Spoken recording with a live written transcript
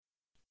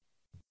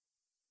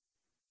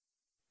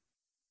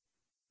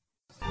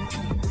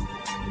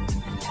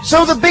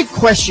So the big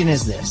question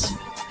is this: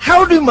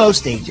 how do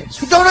most agents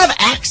who don't have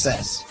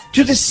access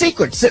to the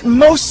secrets that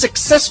most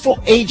successful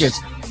agents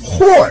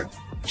hoard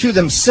to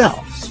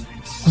themselves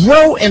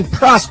grow and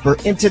prosper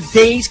in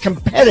today's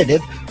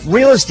competitive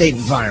real estate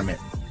environment?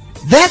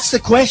 That's the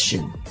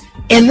question.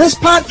 And this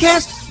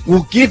podcast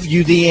will give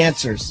you the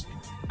answers.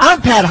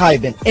 I'm Pat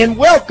Hiban, and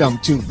welcome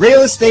to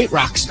Real Estate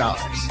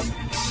Rockstars.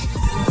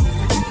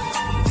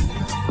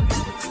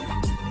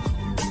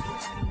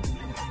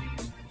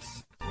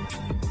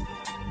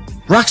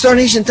 Rockstar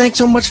Nation, thanks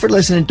so much for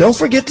listening. Don't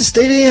forget to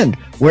stay to the end,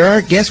 where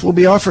our guests will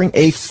be offering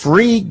a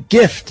free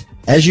gift.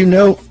 As you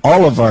know,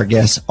 all of our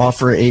guests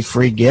offer a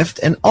free gift,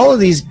 and all of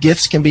these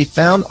gifts can be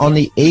found on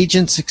the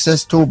Agent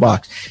Success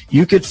Toolbox.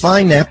 You could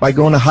find that by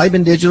going to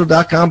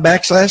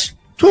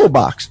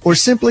hibandigital.com/toolbox, or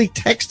simply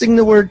texting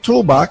the word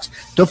toolbox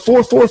to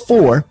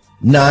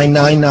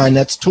 444-999.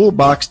 That's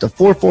toolbox to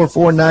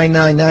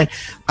 444-999.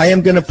 I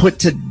am going to put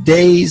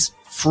today's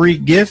free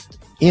gift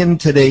in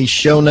today's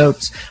show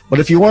notes, but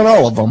if you want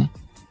all of them,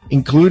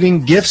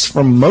 including gifts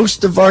from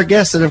most of our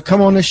guests that have come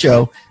on the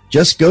show,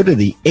 just go to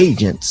the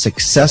Agent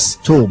Success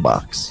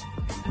Toolbox.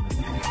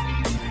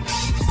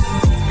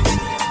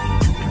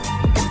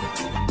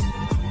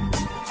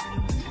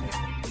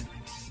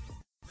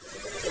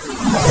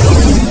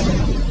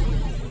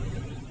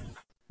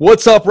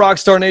 What's up,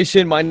 Rockstar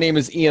Nation? My name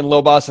is Ian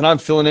Lobos, and I'm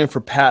filling in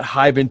for Pat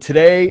Hiban.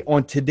 Today,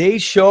 on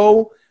today's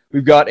show,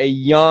 we've got a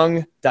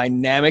young,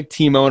 dynamic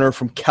team owner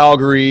from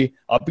Calgary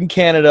up in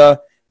Canada.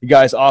 The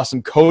guy's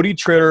awesome. Cody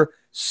Tritter.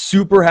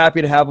 Super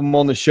happy to have him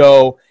on the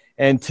show.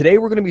 And today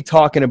we're going to be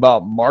talking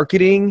about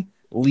marketing,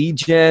 lead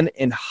gen,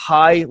 and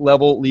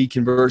high-level lead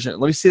conversion.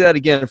 Let me say that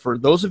again. For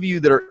those of you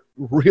that are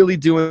really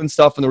doing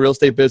stuff in the real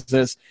estate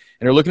business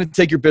and are looking to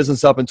take your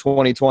business up in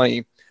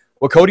 2020,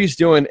 what Cody's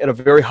doing at a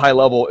very high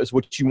level is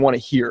what you want to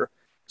hear.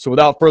 So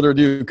without further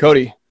ado,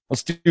 Cody,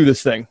 let's do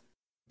this thing.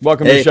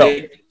 Welcome to the show.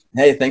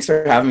 Hey, thanks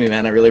for having me,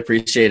 man. I really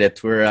appreciate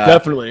it. We're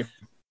definitely.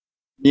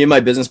 Me and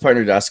my business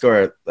partner Dusko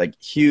are like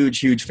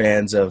huge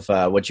fans of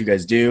what you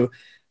guys do,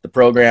 the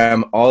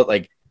program, all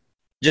like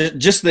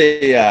just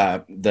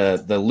the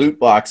loot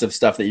box of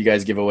stuff that you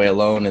guys give away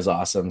alone is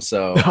awesome.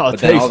 So, but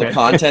then all the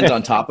content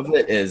on top of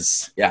it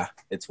is, yeah,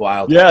 it's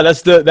wild. Yeah,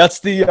 that's the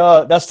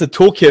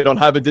toolkit on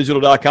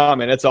hibandigital.com,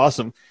 man. It's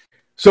awesome.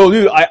 So,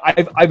 dude,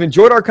 I've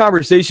enjoyed our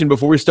conversation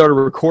before we started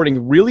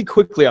recording. Really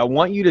quickly, I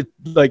want you to,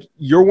 like,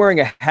 you're wearing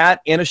a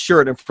hat and a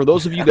shirt. And for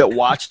those of you that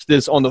watched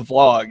this on the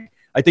vlog,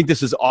 I think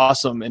this is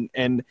awesome.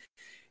 And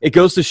it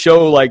goes to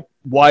show, like,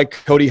 why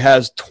Cody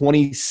has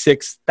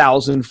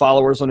 26,000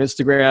 followers on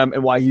Instagram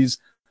and why he's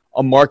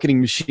a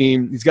marketing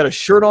machine. He's got a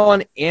shirt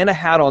on and a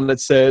hat on that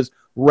says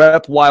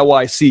Rep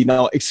YYC.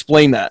 Now,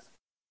 explain that.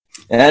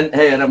 And,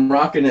 hey, and I'm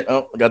rocking it.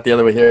 Oh, I got the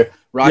other way here.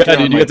 Yeah,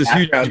 dude, you got this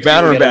huge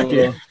banner back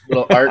here.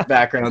 Little art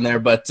background there.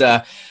 But,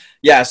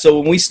 yeah, so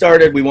when we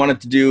started, we wanted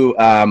to do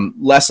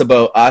less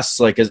about us,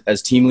 like,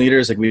 as team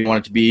leaders. Like, we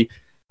wanted to be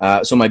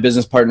so my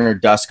business partner,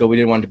 Dusko, we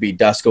didn't want it to be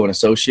Dusko and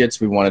Associates.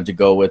 We wanted to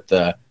go with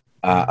a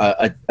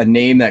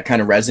name that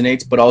kind of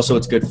resonates, but also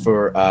it's good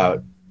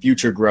for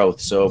future growth.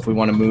 So if we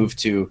want to move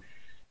to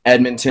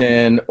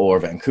Edmonton or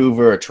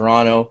Vancouver or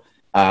Toronto,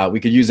 we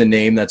could use a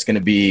name that's going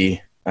to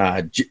be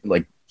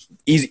like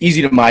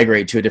easy to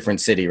migrate to a different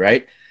city,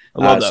 right? I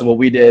love that. So what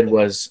we did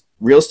was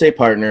Real Estate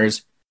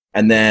Partners,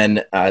 and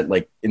then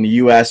like in the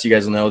US, you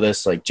guys will know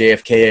this, like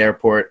JFK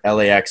Airport,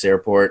 LAX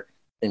Airport.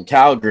 In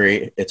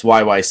Calgary, it's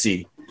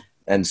YYC.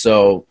 And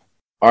so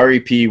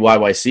REP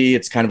YYC,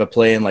 it's kind of a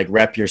play in like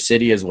rep your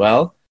city as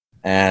well.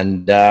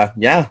 And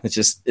yeah,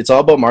 it's all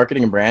about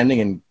marketing and branding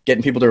and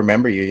getting people to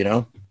remember you, you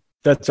know?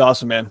 That's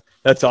awesome, man.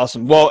 That's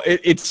awesome. Well,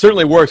 it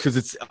certainly works because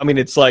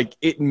it's like,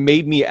 it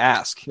made me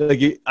ask.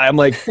 I'm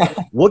like,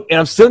 what? And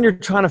I'm sitting here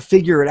trying to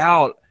figure it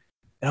out.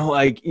 And I'm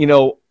like,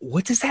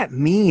 what does that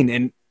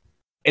mean?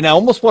 And I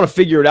almost want to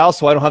figure it out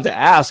so I don't have to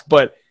ask,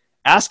 but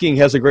asking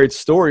has a great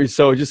story.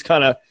 So just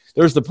kind of,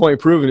 there's the point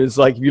proven. It's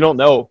like, if you don't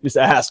know, just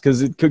ask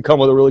because it could come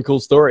with a really cool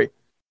story.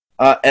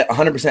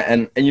 100%.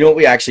 And you know what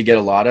we actually get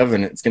a lot of,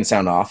 and it's going to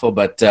sound awful,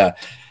 but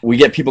we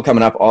get people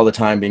coming up all the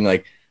time being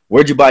like,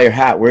 where'd you buy your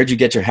hat? Where'd you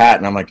get your hat?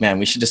 And I'm like, man,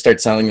 we should just start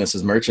selling this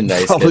as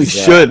merchandise. Probably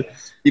should.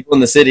 People in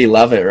the city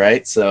love it,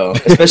 right? So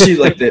especially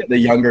like the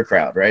younger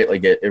crowd, right?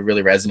 Like it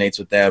really resonates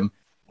with them.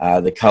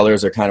 The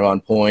colors are kind of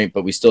on point,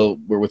 but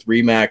we're with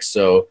Remax,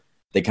 so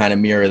they kind of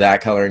mirror that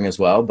coloring as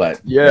well.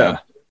 But yeah.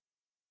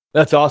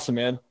 That's awesome,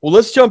 man. Well,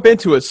 let's jump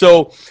into it.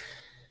 So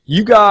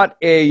you got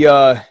you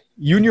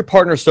and your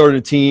partner started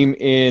a team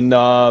in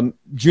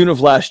June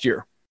of last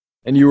year,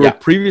 and you were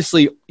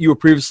previously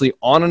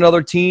on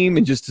another team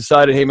and just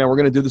decided, hey man, we're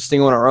going to do this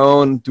thing on our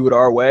own, do it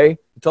our way.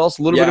 Tell us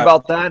a little bit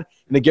about that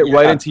and then get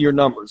right into your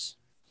numbers.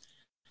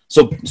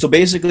 So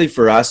basically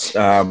for us,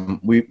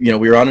 we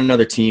were on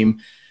another team,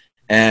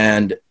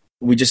 and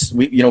we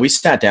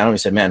sat down and we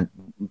said, man,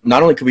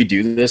 not only could we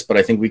do this, but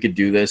I think we could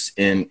do this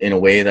in a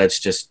way that's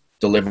just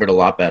delivered a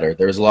lot better.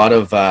 There's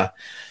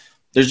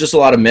just a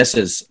lot of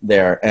misses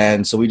there.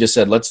 And so we just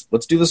said, let's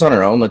do this on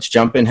our own. Let's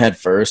jump in head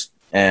first.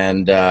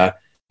 And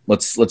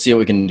let's see what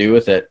we can do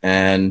with it.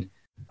 And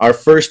our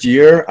first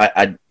year,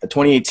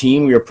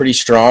 2018, we were pretty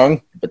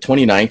strong, but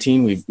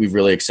 2019, we've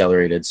really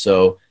accelerated.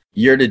 So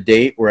year to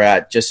date, we're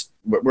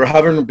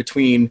hovering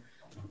between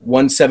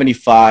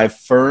 175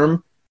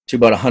 firm to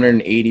about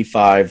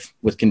 185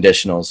 with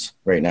conditionals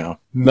right now.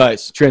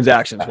 Nice.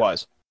 Transactions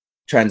wise.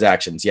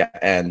 Transactions, yeah.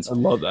 And I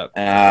love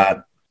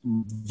that.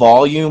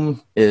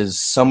 Volume is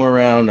somewhere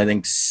around, I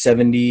think,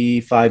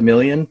 75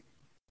 million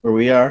where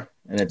we are.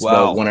 And it's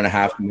about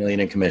 1.5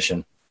 million in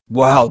commission.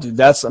 Wow, dude,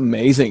 that's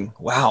amazing.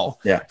 Wow.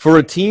 Yeah. For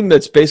a team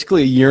that's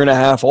basically a year and a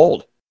half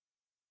old.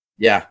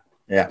 Yeah.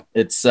 Yeah.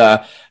 It's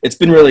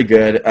been really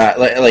good.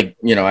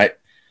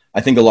 I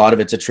think a lot of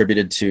it's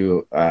attributed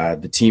to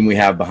the team we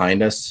have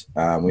behind us.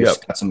 We've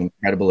got some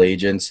incredible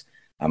agents.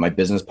 My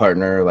business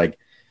partner,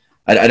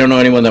 I don't know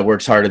anyone that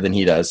works harder than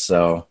he does.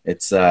 So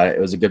it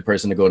was a good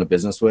person to go into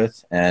business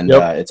with, and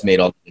it's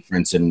made all the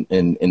difference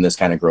in this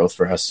kind of growth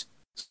for us.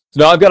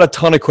 Now I've got a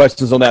ton of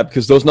questions on that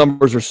because those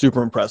numbers are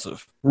super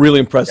impressive, really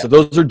impressive.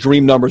 Yeah. Those are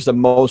dream numbers that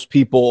most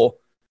people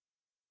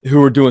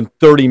who are doing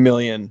 30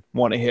 million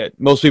want to hit.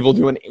 Most people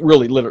doing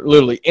really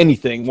literally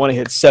anything want to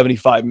hit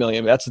 75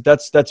 million.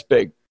 That's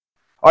big.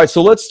 All right,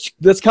 so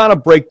let's kind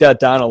of break that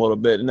down a little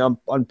bit and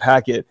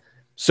unpack it.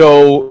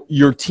 So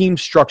your team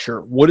structure,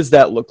 what does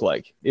that look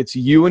like? It's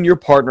you and your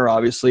partner,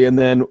 obviously, and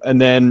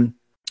then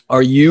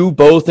are you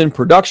both in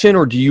production,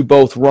 or do you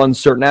both run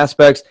certain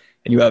aspects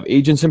and you have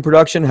agents in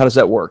production? How does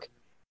that work?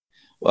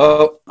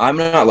 Well, I'm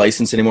not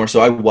licensed anymore, so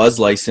I was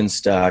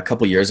licensed a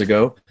couple years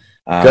ago.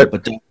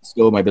 But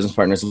still, my business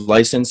partner is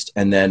licensed,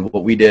 and then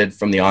what we did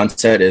from the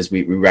onset is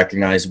we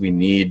recognized we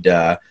need,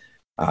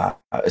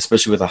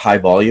 especially with a high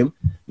volume,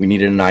 we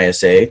needed an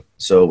ISA.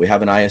 So we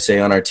have an ISA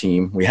on our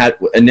team. We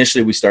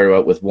started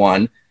out with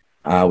one.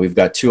 We've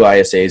got 2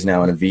 ISAs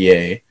now and a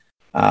VA.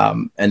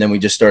 And then we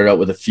just started out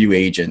with a few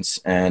agents.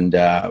 And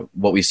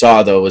what we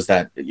saw, though, was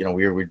that,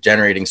 we were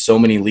generating so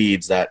many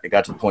leads that it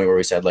got to the point where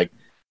we said,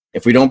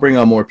 if we don't bring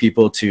on more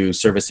people to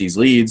service these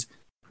leads,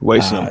 we're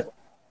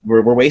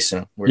wasting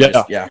them.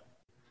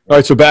 All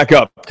right, so back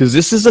up, because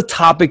this is a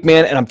topic,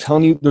 man, and I'm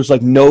telling you, there's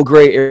no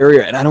gray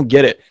area, and I don't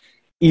get it.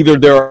 Either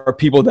there are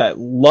people that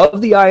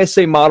love the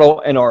ISA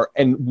model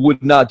and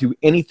would not do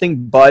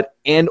anything but,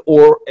 and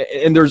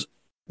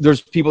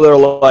there's people that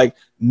are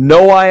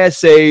no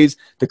ISAs.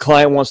 The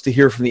client wants to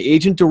hear from the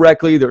agent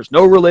directly. There's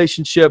no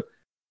relationship.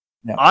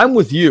 No. I'm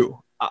with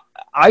you.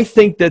 I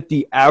think that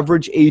the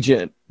average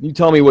agent, you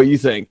tell me what you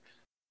think,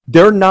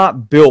 they're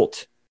not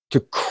built to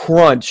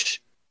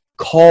crunch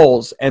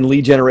calls and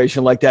lead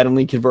generation like that and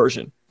lead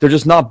conversion. They're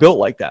just not built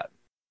like that.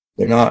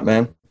 They're not,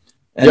 man.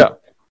 And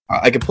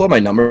I could pull up my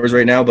numbers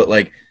right now, but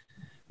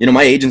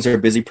my agents are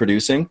busy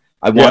producing.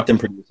 I want them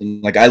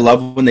producing. I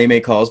love when they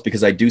make calls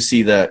because I do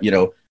see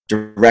the,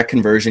 direct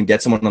conversion,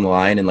 get someone on the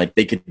line, and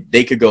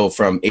they could go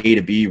from A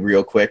to B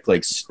real quick,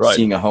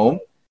 seeing a home.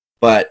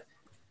 But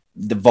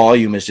the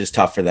volume is just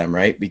tough for them,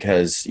 right?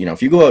 Because,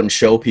 if you go out and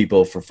show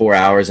people for 4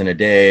 hours in a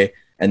day,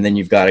 and then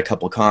you've got a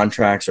couple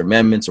contracts or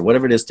amendments or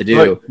whatever it is to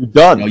do, you're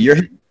done. You're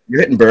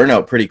hitting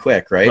burnout pretty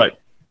quick, right?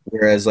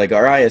 Whereas our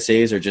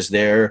ISAs are just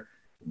there.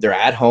 They're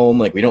at home.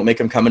 We don't make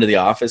them come into the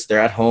office.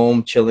 They're at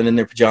home, chilling in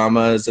their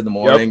pajamas in the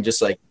morning,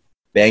 just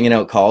banging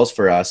out calls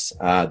for us.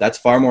 That's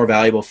far more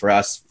valuable for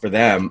us, for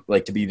them,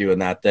 to be doing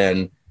that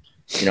than,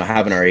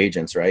 having our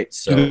agents, right?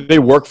 So do they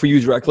work for you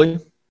directly?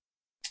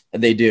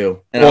 They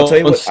do. And I'll tell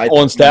you what.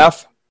 On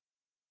staff?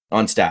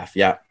 On staff,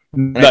 yeah.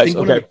 And nice, I think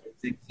one of the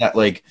things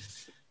that,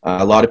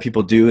 a lot of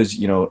people do is,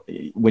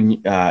 when you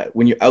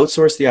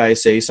outsource the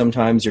ISA,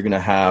 sometimes you're going to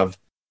have,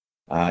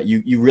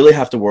 you really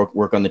have to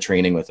work on the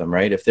training with them,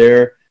 right? If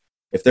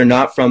they're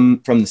not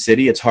from the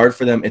city, it's hard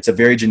for them. It's a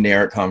very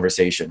generic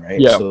conversation, right?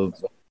 Yeah. So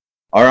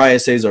our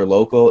ISAs are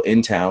local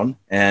in town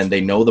and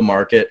they know the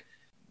market.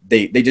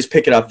 They just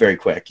pick it up very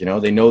quick.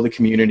 They know the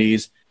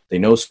communities, they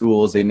know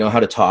schools, they know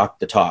how to talk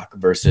the talk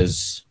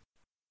versus,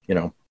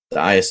 the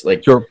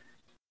ISA. Sure.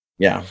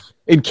 Yeah.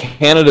 In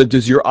Canada,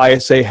 does your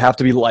ISA have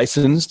to be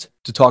licensed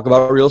to talk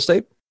about real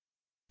estate?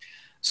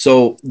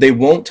 So they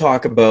won't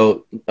talk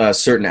about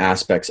certain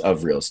aspects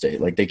of real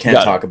estate. They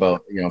can't talk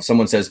about, if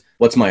someone says,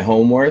 what's my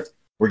home worth?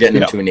 We're getting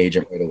them to an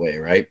agent right away,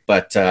 right?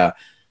 But,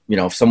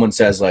 if someone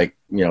says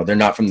they're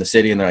not from the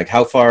city and they're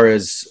how far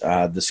is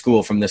the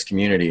school from this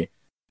community?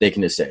 They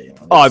can just say,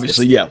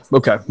 obviously,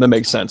 okay, that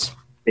makes sense.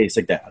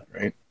 Basic data,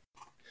 right?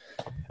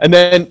 And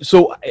then,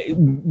 so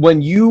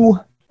when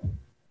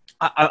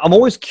I'm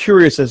always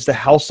curious as to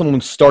how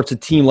someone starts a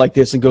team like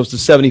this and goes to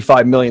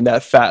 75 million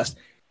that fast.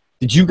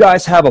 Did you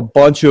guys have a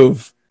bunch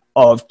of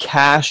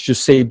cash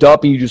just saved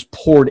up and you just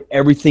poured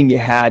everything you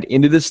had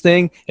into this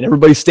thing and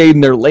everybody stayed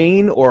in their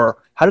lane, or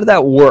how did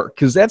that work?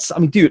 Because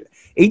dude,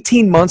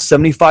 18 months,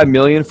 75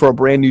 million for a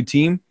brand new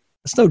team,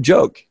 that's no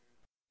joke.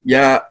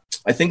 Yeah,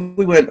 I think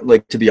we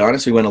went, to be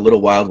honest, we went a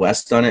little Wild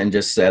West on it and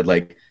just said,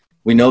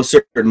 we know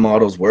certain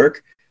models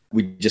work.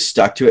 We just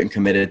stuck to it and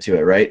committed to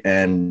it, right?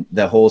 And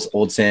the whole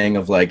old saying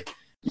of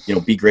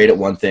be great at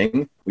one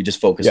thing, we just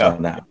focused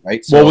on that,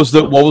 right? So,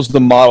 what was the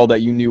model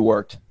that you knew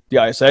worked?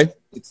 The ISA?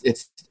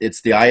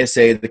 it's the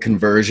ISA, the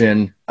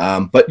conversion.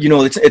 But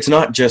it's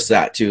not just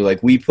that too.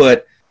 Like we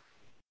put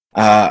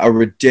a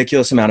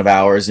ridiculous amount of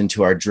hours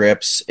into our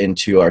drips,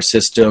 into our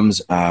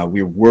systems.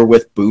 We were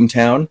with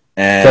Boomtown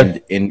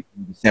and in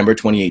December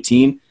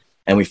 2018,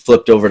 and we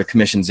flipped over to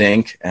Commissions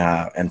Inc.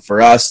 And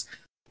for us,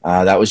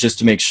 that was just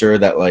to make sure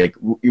that like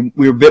we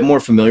were a bit more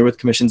familiar with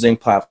Commissions Inc.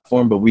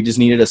 platform, but we just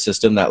needed a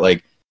system that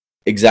like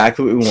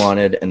exactly what we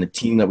wanted, and the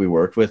team that we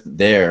worked with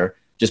there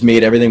just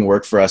made everything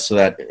work for us so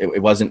that it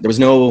wasn't, there was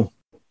no,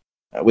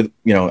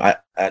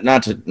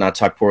 not to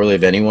talk poorly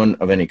of anyone,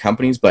 of any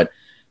companies, but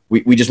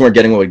we just weren't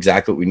getting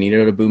exactly what we needed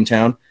out of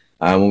Boomtown.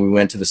 When we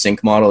went to the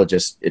sync model,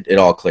 it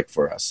all clicked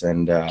for us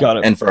and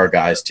for our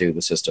guys too,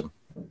 the system.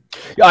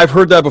 Yeah, I've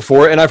heard that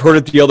before, and I've heard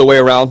it the other way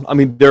around. I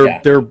mean,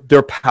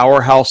 they're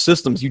powerhouse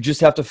systems. You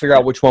just have to figure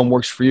out which one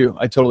works for you.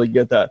 I totally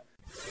get that.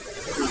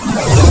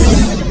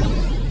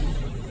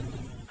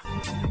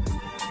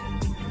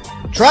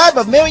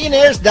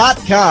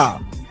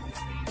 TribeOfMillionaires.com.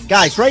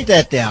 Guys, write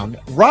that down.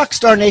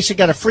 Rockstar Nation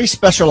got a free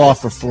special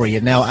offer for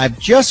you. Now, I've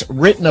just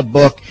written a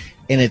book,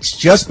 and it's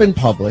just been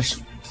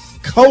published.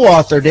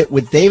 Co-authored it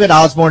with David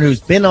Osborne,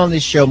 who's been on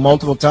this show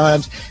multiple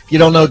times. If you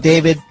don't know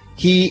David,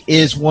 he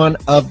is one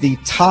of the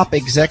top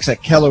execs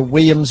at Keller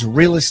Williams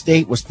Real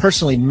Estate, was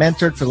personally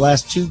mentored for the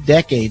last 2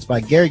 decades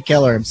by Gary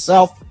Keller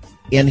himself,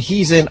 and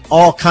he's in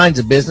all kinds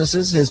of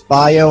businesses. His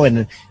bio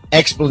and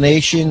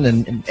explanation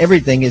and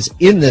everything is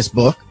in this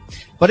book.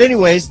 But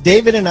anyways,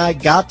 David and I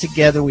got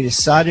together. We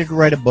decided to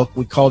write a book.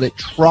 We called it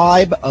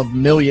Tribe of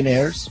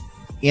Millionaires,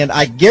 and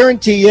I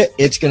guarantee you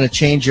it's going to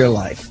change your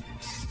life.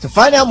 To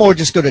find out more,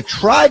 just go to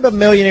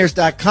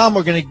tribeofmillionaires.com.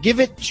 We're going to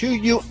give it to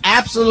you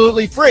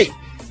absolutely free.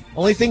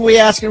 Only thing we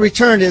ask in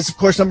return is, of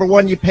course, number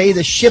one, you pay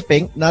the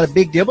shipping, not a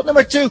big deal. But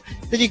number two,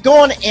 that you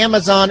go on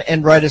Amazon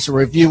and write us a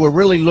review. We're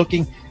really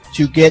looking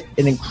to get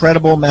an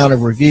incredible amount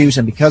of reviews,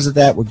 and because of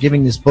that, we're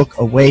giving this book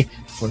away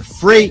for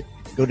free.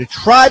 Go to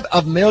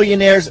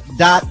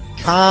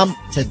tribeofmillionaires.com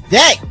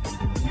today.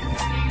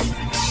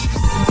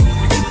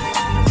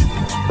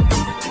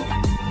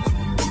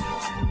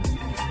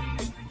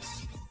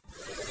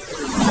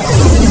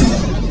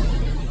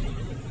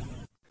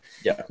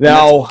 Yeah.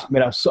 Now, I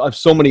mean, I have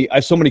so many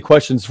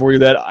questions for you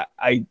that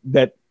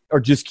that are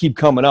just keep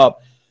coming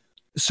up.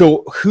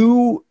 So,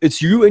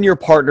 it's you and your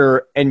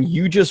partner, and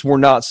you just were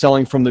not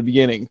selling from the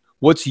beginning.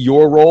 What's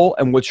your role,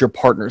 and what's your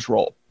partner's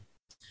role?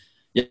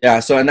 Yeah.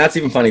 So, and that's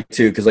even funny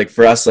too, because like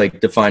for us, like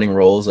defining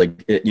roles,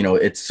 like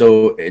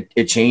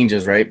it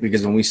changes, right?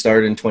 Because when we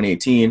started in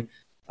 2018,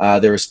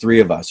 there was 3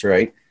 of us,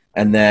 right?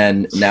 And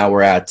then now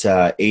we're at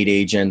 8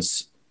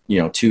 agents,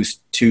 2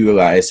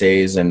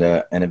 ISAs and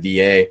a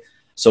VA.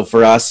 So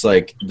for us,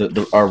 like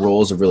our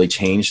roles have really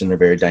changed, and they're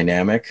very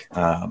dynamic.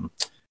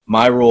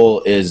 My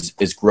role is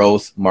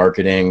growth,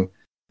 marketing,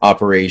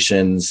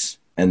 operations,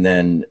 and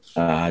then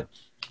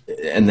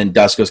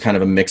Dusko's kind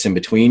of a mix in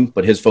between.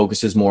 But his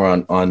focus is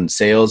more on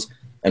sales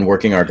and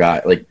working our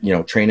guy,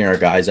 training our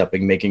guys up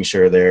and making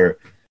sure they're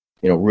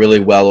really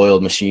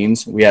well-oiled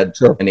machines. We had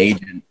an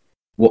agent.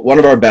 One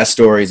of our best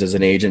stories is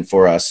an agent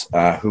for us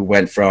who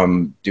went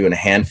from doing a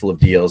handful of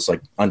deals,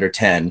 like under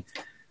 10.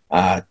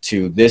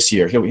 To this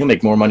year, he'll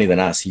make more money than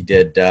us. He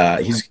did.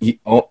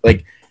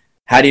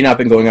 Had he not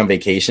been going on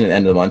vacation at the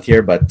end of the month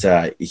here,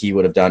 but he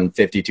would have done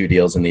 52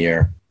 deals in the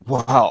year.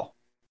 Wow,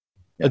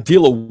 a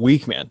deal a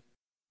week, man.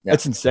 Yeah.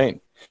 That's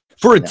insane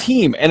for a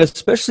team, and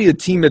especially a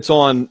team that's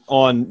on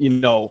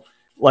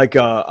like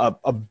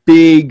a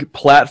big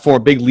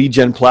platform, big lead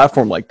gen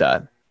platform like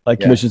that, like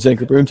Commissions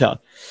Inc. or Boomtown.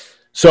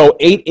 So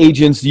 8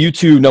 agents, you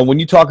two. Now, when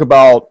you talk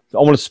about,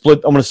 I'm going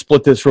to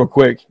split this real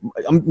quick.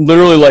 I'm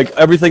literally like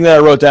everything that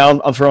I wrote down,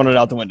 I'm throwing it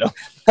out the window.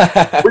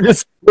 we're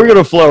going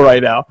to flow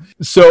right now.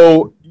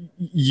 So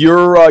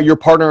your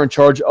partner in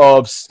charge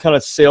of kind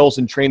of sales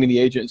and training the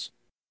agents.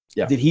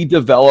 Yeah. Did he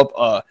develop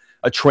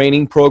a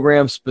training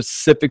program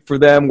specific for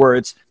them, where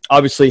it's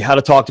obviously how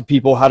to talk to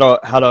people, how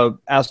to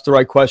ask the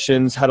right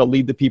questions, how to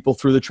lead the people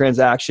through the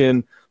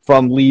transaction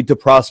from lead to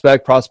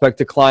prospect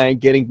to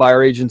client, getting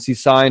buyer agency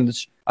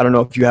signed? I don't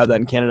know if you have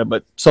that in Canada,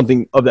 but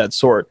something of that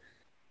sort.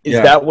 Is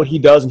that what he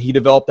does, and he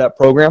developed that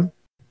program?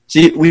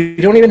 See, we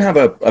don't even have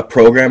a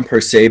program per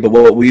se, but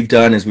what we've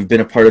done is we've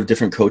been a part of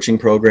different coaching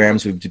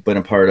programs. We've been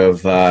a part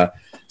of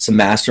some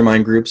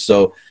mastermind groups.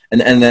 So,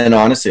 and then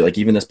honestly, like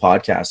even this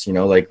podcast,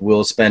 like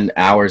we'll spend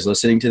hours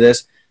listening to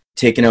this,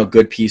 taking out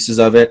good pieces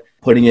of it,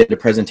 putting it into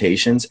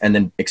presentations, and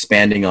then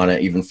expanding on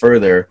it even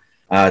further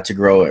to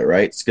grow it,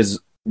 right? Because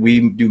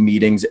we do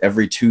meetings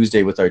every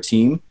Tuesday with our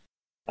team.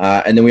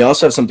 And then we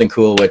also have something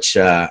cool, which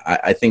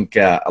I think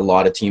a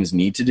lot of teams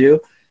need to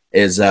do,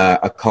 is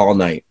a call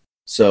night.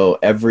 So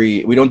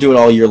we don't do it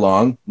all year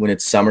long. When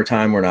it's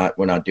summertime, we're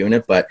not doing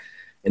it. But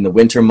in the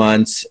winter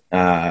months,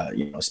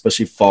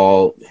 especially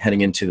fall,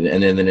 heading into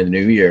and then in the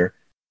new year,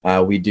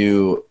 we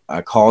do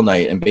a call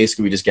night, and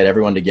basically we just get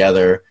everyone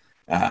together.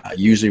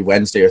 Usually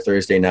Wednesday or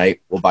Thursday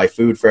night, we'll buy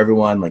food for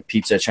everyone, like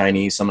pizza,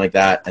 Chinese, something like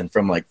that. And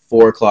from like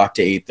 4:00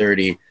 to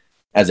 8:30,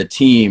 as a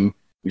team,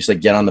 we just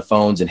like get on the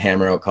phones and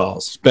hammer out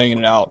calls. Just banging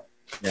it out.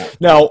 Yeah.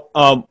 Now,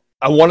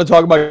 I want to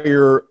talk about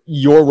your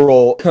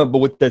role, but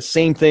with the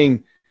same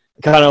thing,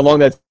 kind of along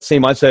that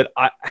same mindset.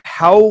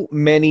 How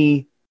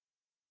many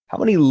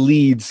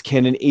leads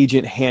can an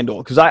agent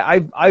handle? Because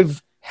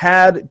I've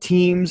had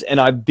teams and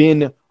I've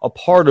been a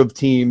part of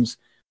teams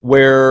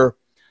where,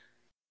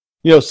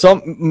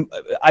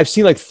 I've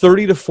seen like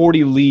 30 to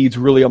 40 leads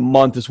really a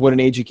month is what an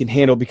agent can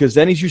handle, because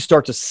then as you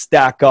start to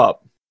stack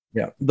up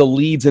the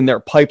leads in their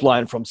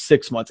pipeline from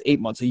 6 months, 8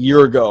 months, a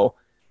year ago.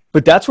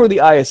 But that's where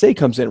the ISA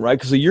comes in, right?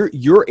 Because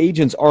your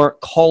agents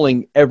aren't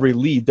calling every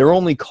lead. They're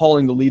only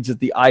calling the leads that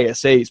the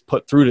ISAs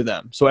put through to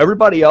them. So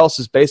everybody else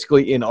is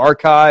basically in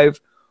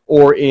archive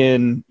or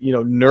in,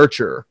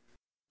 nurture.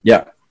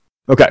 Yeah.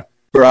 Okay.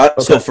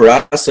 So for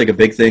us, like a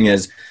big thing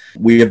is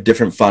we have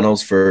different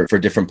funnels for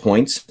different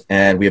points,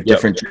 and we have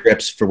different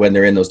drips for when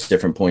they're in those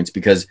different points.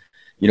 Because,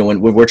 when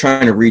we're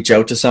trying to reach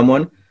out to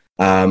someone,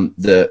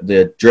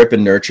 the drip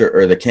and nurture,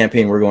 or the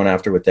campaign we're going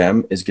after with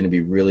them, is going to be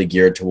really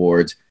geared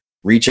towards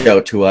reach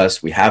out to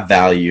us. We have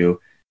value.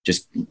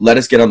 Just let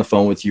us get on the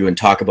phone with you and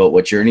talk about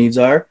what your needs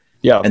are.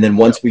 Yeah. And then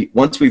once we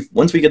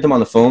get them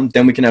on the phone,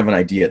 then we can have an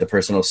idea. The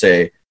person will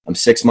say, I'm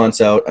 6 months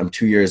out. I'm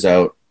 2 years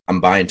out.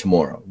 I'm buying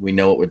tomorrow. We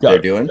know what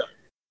they're doing.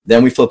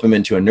 Then we flip them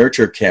into a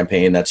nurture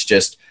campaign. That's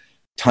just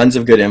tons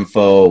of good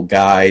info,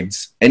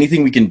 guides,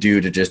 anything we can do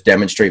to just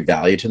demonstrate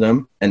value to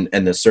them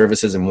and the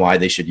services and why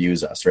they should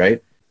use us.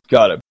 Right.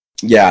 Got it.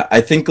 Yeah.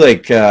 I think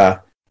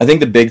I think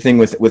the big thing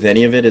with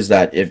any of it is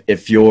that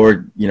if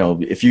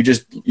you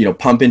just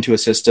pump into a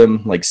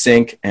system like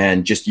Sync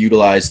and just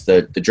utilize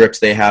the drips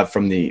they have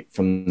from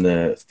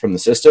the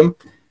system,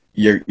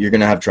 you're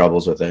gonna have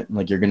troubles with it.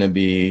 Like, you're gonna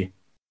be.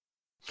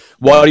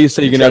 Why do you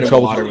say you're gonna have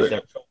troubles with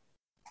it?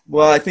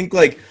 Well, I think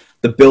like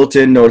the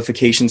built-in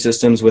notification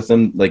systems with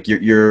them, like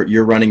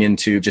you're running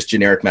into just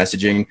generic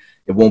messaging.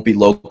 It won't be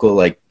local.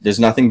 Like, there's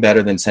nothing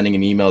better than sending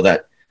an email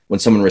that, when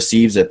someone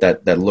receives it,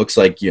 that looks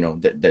like,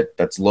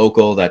 that's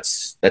local,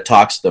 that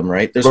talks to them,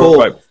 right? There's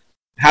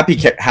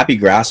Happy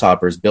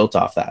Grasshoppers built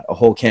off that, a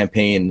whole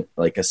campaign,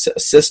 like a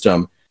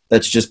system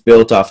that's just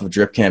built off of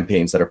drip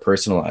campaigns that are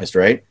personalized,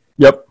 right?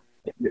 Yep.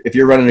 If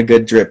you're running a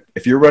good drip,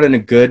 if you're running a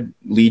good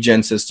lead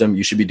gen system,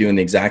 you should be doing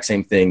the exact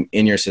same thing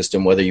in your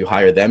system, whether you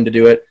hire them to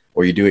do it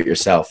or you do it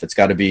yourself. It's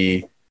got to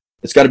be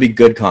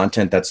good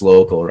content that's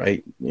local,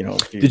 right?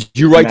 Did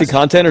you write the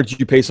content, or did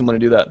you pay someone to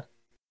do that?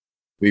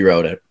 We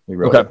wrote it.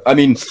 it. I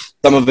mean,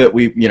 some of it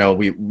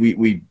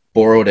we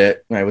borrowed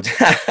it. I would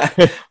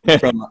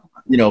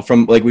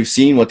from like, we've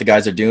seen what the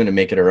guys are doing and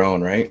make it our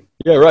own, right?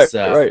 Yeah, right.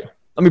 Right.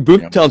 I mean,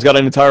 Boomtown's got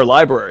an entire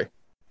library.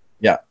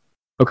 Yeah.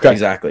 Okay.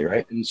 Exactly,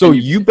 right. So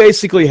you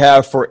basically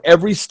have, for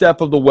every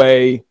step of the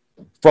way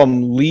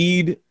from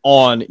lead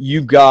on,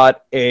 you've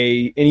got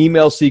an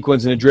email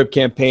sequence and a drip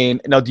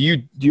campaign. Now, are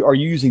you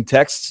using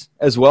texts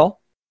as well?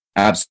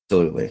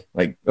 Absolutely.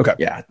 Like, okay.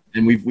 Yeah.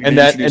 And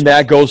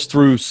that goes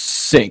through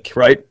Sync,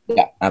 right?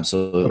 Yeah,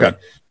 absolutely. Okay.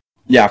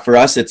 Yeah. For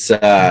us, it's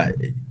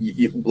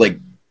like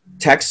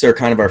texts are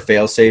kind of our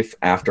fail safe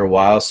after a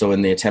while. So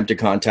in the attempted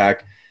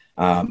contact,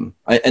 and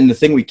the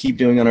thing we keep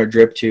doing on our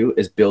drip too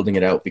is building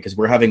it out, because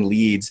we're having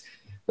leads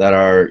that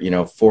are,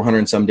 400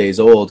 and some days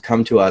old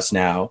come to us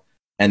now,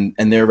 and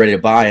they're ready to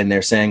buy, and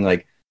they're saying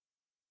like,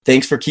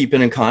 thanks for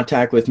keeping in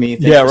contact with me.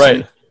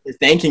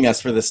 Thanking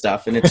us for this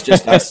stuff, and it's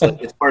just us.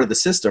 Like, it's part of the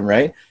system,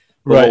 right?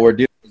 But what we're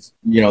doing is,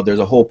 there's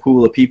a whole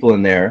pool of people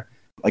in there.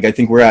 Like, I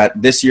think we're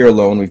at, this year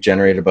alone, we've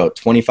generated about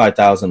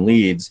 25,000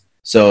 leads.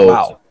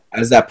 So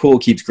as that pool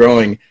keeps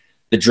growing,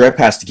 the drip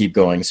has to keep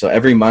going. So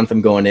every month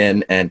I'm going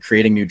in and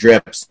creating new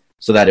drips,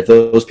 so that if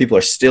those people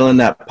are still in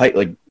that pipe,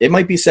 like, it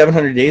might be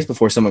 700 days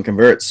before someone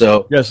converts.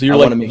 So yeah, so you're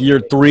like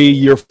year 3,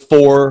 year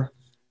 4.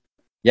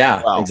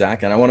 Yeah,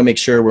 exactly. And I want to make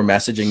sure we're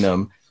messaging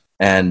them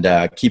and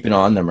keeping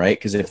on them, right?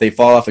 Because if they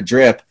fall off a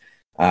drip,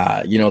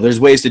 there's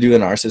ways to do it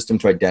in our system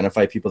to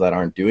identify people that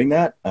aren't doing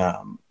that.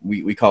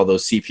 We call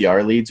those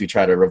CPR leads. We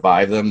try to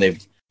revive them.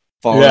 They've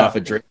fallen off a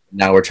drip.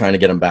 Now we're trying to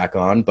get them back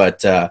on.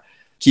 But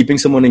keeping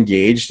someone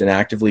engaged and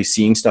actively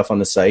seeing stuff on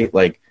the site,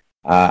 like,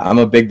 I'm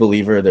a big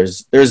believer.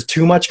 There's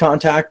too much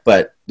contact,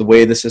 but the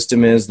way the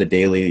system is, the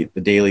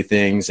daily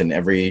things,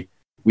 and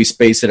we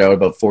space it out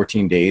about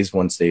 14 days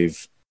once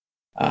they've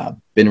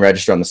been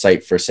registered on the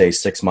site for, say,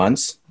 6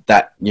 months.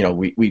 That,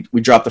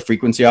 we drop the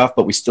frequency off,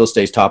 but we still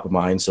stays top of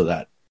mind, so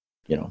that,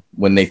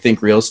 when they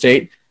think real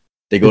estate,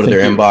 they go to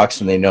their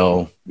inbox and they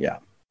know. Yeah.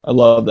 I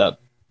love that.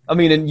 I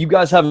mean, and you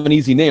guys have an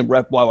easy name,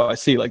 Rep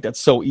YYC. Like, that's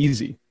so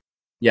easy.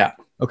 Yeah.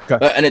 Okay.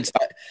 And it's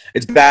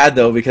bad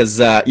though, because,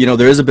 there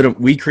is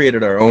we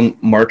created our own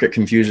market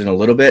confusion a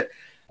little bit,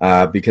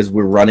 because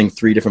we're running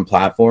 3 different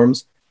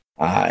platforms.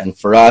 And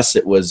for us,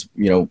 it was,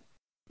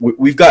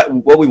 we've got,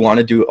 what we want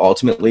to do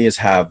ultimately is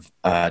have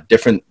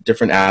different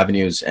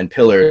avenues and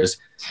pillars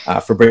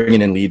for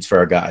bringing in leads for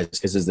our guys.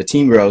 Because as the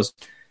team grows,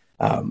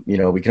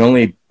 we can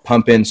only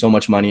pump in so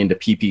much money into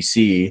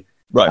PPC,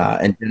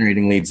 and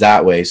generating leads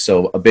that way.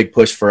 So a big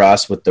push for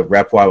us with the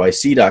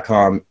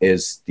repyyc.com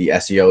is the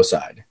SEO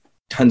side.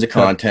 Tons of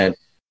content,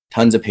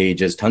 tons of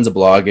pages, tons of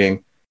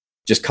blogging,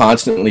 just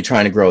constantly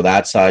trying to grow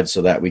that side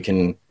so that we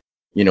can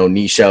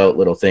niche out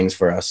little things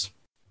for us.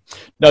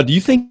 Now, do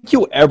you think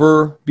you'll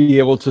ever be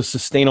able to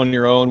sustain on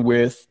your own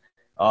with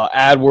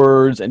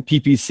AdWords and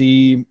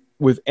PPC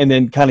and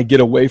then kind of get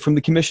away from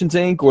the Commissions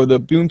Inc. or the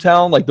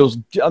Boomtown, like those?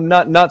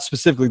 Not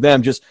specifically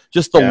them, just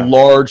the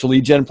large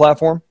lead gen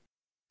platform.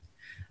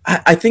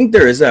 I think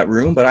there is that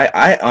room, but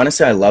I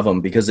honestly I love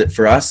them because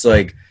for us,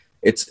 like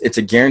it's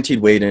a guaranteed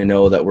way to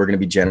know that we're going to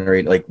be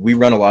generating. Like we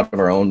run a lot of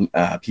our own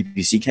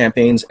PPC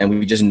campaigns, and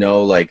we just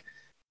know like.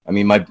 I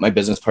mean, my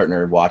business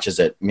partner watches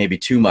it maybe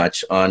too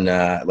much on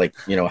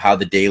how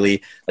the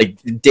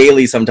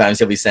daily sometimes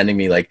he'll be sending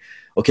me like,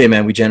 okay,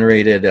 man, we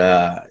generated,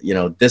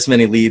 this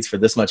many leads for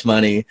this much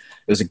money. It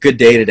was a good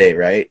day today.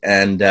 Right.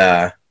 And,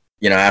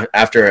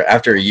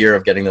 after a year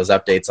of getting those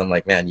updates, I'm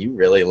like, man, you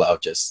really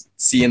love just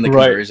seeing the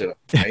conversion.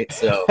 Right.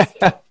 So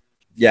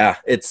yeah,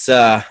 it's,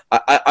 I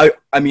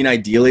mean,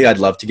 ideally I'd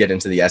love to get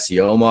into the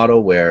SEO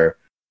model where,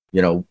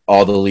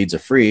 all the leads are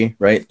free,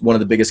 right? One of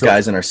the biggest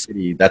guys in our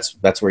city,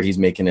 that's where he's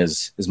making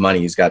his money.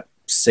 He's got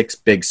 6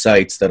 big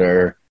sites that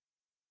are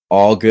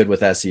all good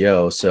with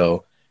SEO.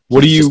 So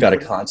he's just got a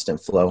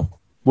constant flow.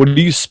 What are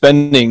you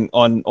spending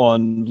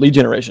on lead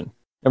generation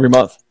every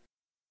month?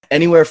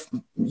 Anywhere,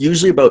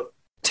 usually about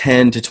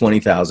 10 to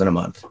 20,000 a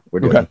month. We're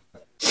doing. Okay.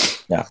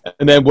 Yeah.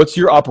 And then what's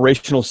your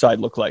operational side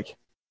look like?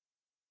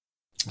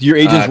 Do your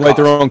agents write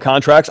their own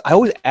contracts? I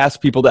always ask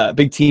people that,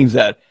 big teams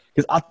that,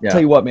 because I'll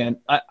tell you what, man,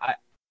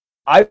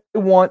 I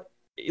want,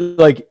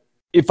 like,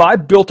 if I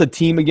built a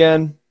team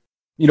again,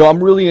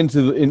 I'm really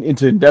into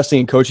investing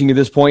and coaching at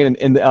this point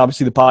and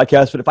obviously the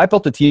podcast, but if I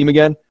built a team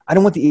again, I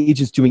don't want the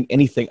agents doing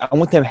anything. I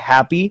want them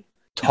happy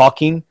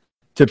talking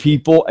to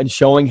people and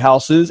showing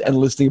houses and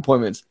listing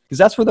appointments because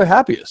that's where they're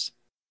happiest.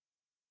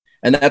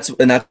 And that's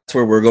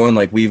where we're going.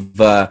 Like we've,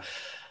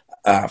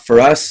 for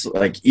us,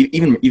 like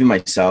even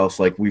myself,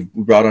 like we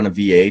brought on a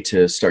VA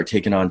to start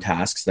taking on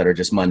tasks that are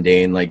just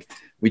mundane. Like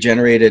we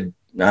generated,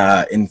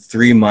 in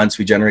 3 months,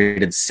 we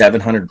generated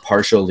 700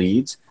 partial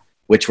leads,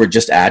 which were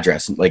just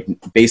address, like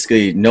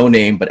basically no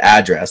name, but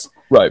address.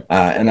 Right.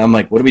 And I'm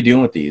like, what are we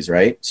doing with these?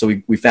 Right. So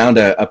we found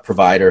a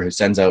provider who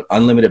sends out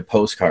unlimited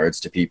postcards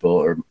to people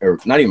or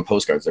not even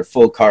postcards, they're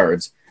full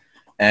cards.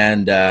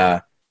 And,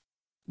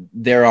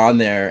 they're on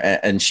there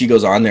and she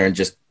goes on there and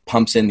just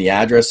pumps in the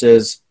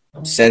addresses,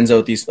 sends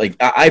out these, like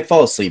I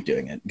fall asleep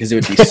doing it because it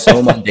would be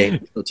so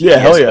mundane. Yeah.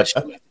 Hell yeah.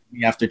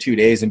 After 2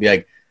 days and be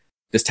like,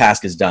 this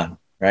task is done.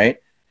 Right.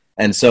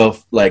 And so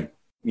like,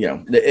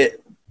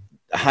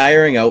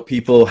 hiring out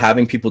people,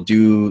 having people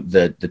do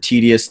the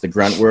tedious, the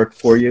grunt work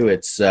for you,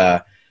 it's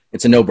a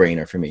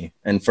no-brainer for me.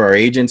 And for our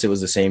agents, it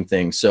was the same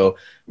thing. So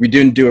we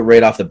didn't do it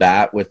right off the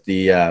bat with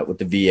the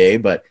VA,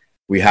 but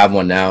we have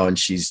one now and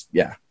she's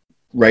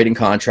writing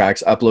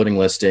contracts, uploading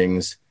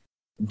listings,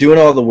 doing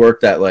all the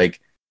work that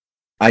like,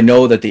 I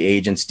know that the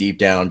agents deep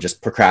down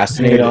just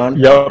procrastinate on.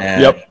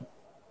 Yep.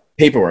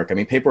 Paperwork. I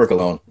mean, paperwork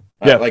alone.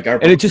 Yeah,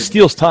 and it just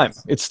steals time.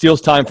 It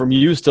steals time from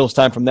you, steals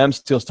time from them,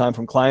 steals time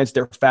from clients,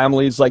 their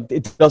families. Like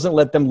it doesn't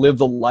let them live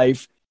the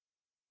life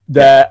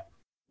that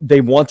they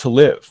want to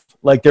live.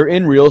 Like they're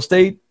in real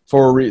estate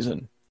for a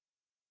reason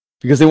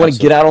because they want to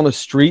get out on the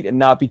street and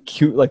not be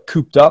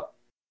cooped up.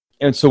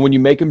 And so when you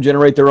make them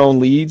generate their own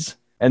leads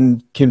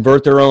and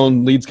convert their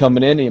own leads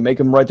coming in and you make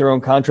them write their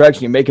own contracts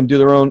and you make them do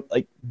their own,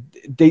 like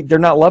they're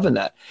not loving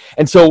that.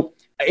 And so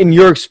in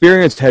your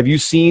experience, have you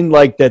seen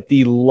like that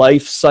the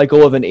life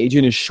cycle of an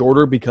agent is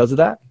shorter because of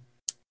that?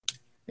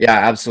 Yeah,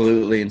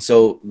 absolutely. And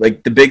so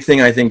like the big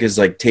thing I think is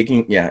like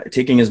taking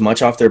as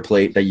much off their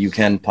plate that you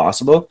can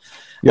possible.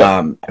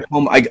 Yeah. At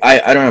home, I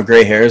don't have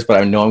gray hairs,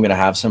 but I know I'm going to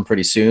have some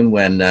pretty soon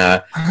when,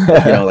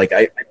 like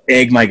I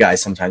beg my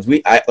guys sometimes.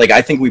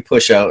 I think we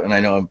push out, and I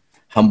know I'm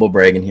humble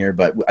bragging here,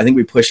 but I think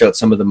we push out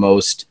some of the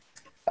most,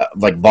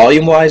 like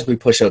volume wise, we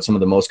push out some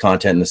of the most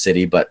content in the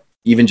city, but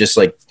even just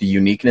like the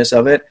uniqueness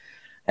of it.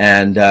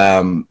 And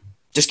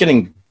just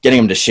getting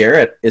them to share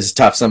it is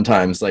tough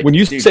sometimes. Like when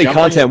you say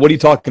content, what are you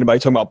talking about? Are you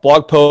talking about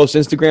blog posts,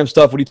 Instagram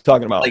stuff? What are you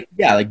talking about? Like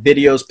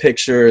videos,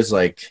 pictures,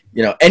 like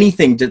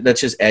anything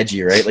that's just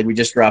edgy, right? Like we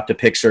just dropped a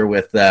picture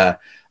with on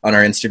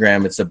our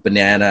Instagram. It's a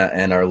banana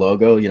and our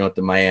logo.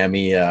 The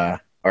Miami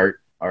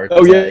art.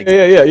 Oh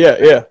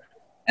yeah.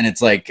 And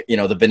it's like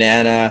the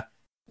banana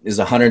is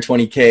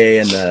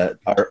 120K and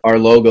our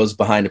logo's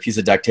behind a piece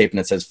of duct tape and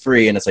it says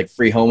free and it's like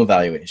free home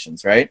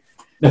evaluations, right?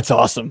 That's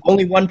awesome.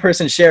 Only one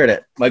person shared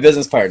it, my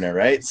business partner,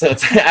 right? So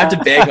I have to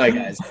beg my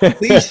guys,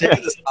 please share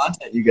this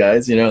content, you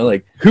guys.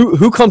 Like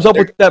who comes up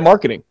with that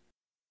marketing?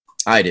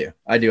 I do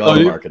all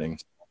the marketing.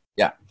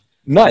 Yeah,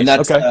 nice. And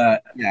that's, okay.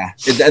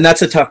 And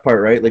that's a tough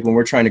part, right? Like when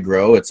we're trying to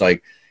grow, it's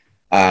like,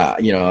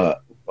 a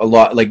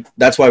lot. Like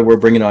that's why we're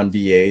bringing on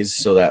VAs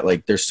so that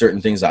like there's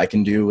certain things I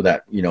can do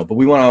that but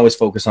we want to always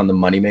focus on the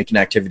money making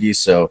activities.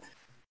 So.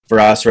 For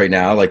us right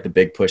now, like the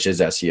big push is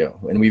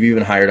SEO. And we've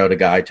even hired out a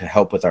guy to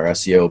help with our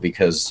SEO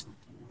because,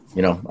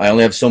 I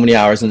only have so many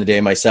hours in the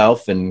day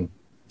myself and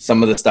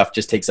some of the stuff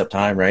just takes up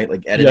time, right?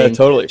 Like editing,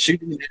 totally.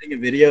 Shooting and editing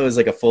a video is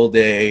like a full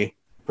day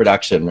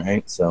production,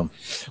 right? So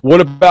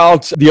what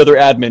about the other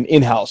admin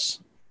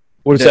in-house?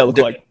 What does that look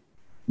like?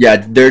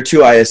 Yeah, they're 2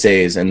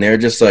 ISAs, and they're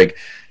just like,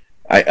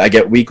 I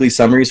get weekly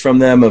summaries from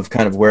them of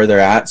kind of where they're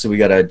at. So we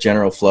got a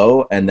general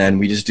flow, and then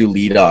we just do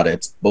lead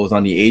audits, both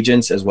on the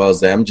agents as well as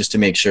them, just to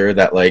make sure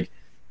that like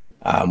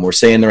we're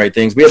saying the right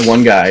things. We have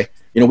one guy,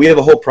 we have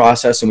a whole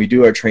process and we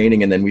do our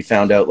training, and then we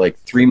found out like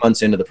 3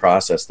 months into the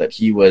process that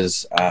he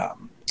was,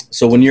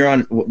 so when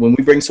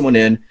we bring someone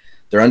in,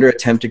 they're under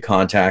attempted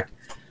contact.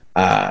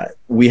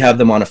 We have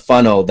them on a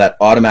funnel that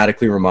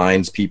automatically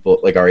reminds people,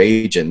 like our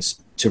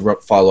agents, to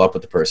follow up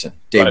with the person.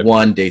 Day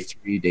 1, day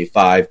 3, day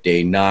 5,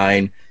 day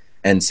 9,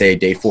 and say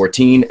day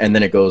 14, and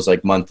then it goes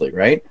like monthly,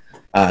 right?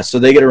 So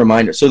they get a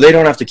reminder. So they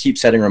don't have to keep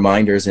setting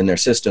reminders in their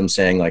system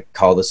saying like,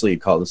 call this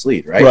lead,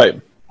 right?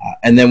 Right.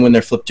 And then when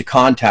they're flipped to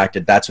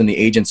contacted, that's when the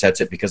agent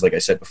sets it, because like I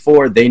said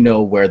before, they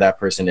know where that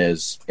person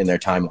is in their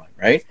timeline,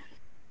 right?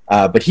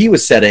 But he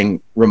was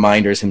setting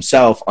reminders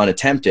himself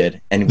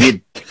unattempted, and we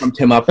had pumped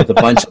him up with a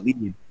bunch of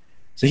leads.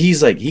 So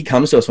he's like, he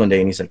comes to us one day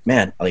and he's like,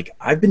 man, like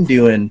I've been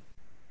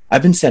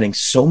setting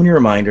so many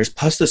reminders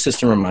plus the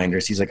system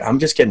reminders. He's like, I'm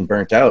just getting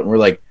burnt out. And we're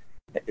like,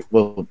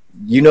 well,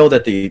 you know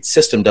that the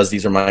system does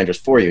these reminders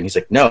for you. And he's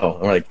like, no.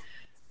 And we're like,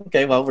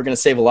 okay, well, we're going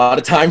to save a lot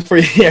of time for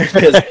you here,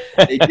 because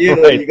they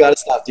do. Right. You got to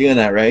stop doing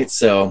that, right?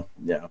 So,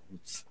 yeah.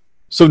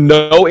 So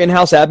no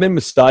in-house admin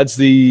besides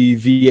the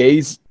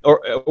VAs,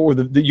 or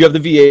you have the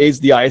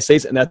VAs, the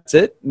ISAs, and that's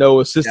it?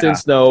 No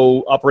assistants,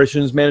 no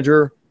operations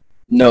manager?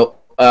 No.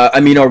 I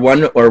mean, our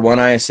one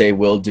ISA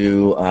will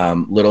do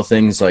little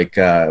things like,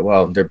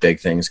 well, they're big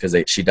things because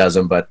she does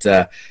them, but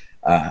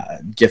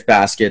gift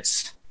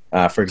baskets,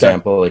 for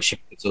example, like she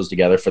puts those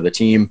together for the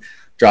team,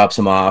 drops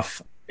them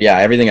off. Yeah,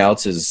 everything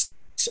else is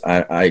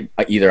I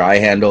either I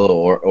handle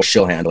or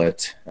she'll handle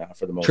it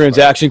for the most part.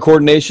 Transaction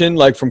coordination,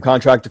 like from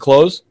contract to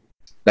close?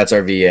 That's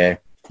our VA.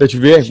 That's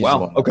your VA?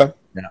 Wow. Okay.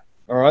 Yeah.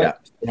 All right. Yeah.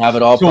 We have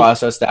it all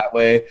processed that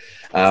way.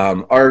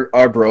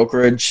 Our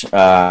brokerage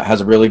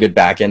has a really good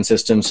back-end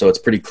system, so it's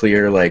pretty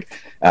clear. Like,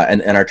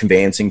 and our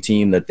conveyancing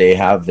team that they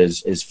have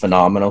is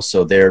phenomenal.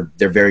 So they're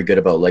very good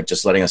about like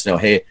just letting us know,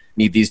 hey,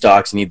 need these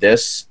docs, need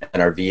this,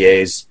 and our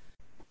VAs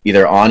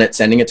either on it,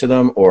 sending it to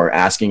them, or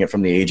asking it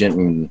from the agent,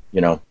 and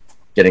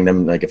getting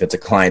them, like if it's a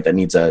client that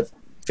needs a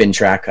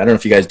FinTrack. I don't know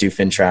if you guys do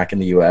FinTrack in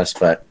the US,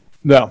 but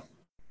no,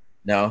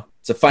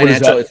 it's a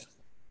financial.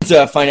 It's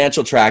a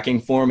financial tracking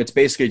form. It's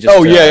basically just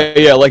like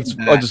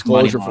a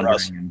disclosure for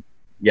us.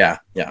 Yeah.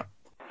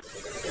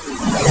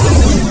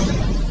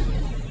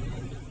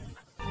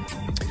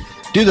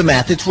 Do the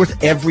math. It's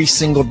worth every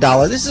single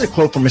dollar. This is a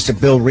quote from Mr.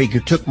 Bill Reek, who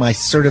took my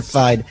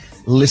certified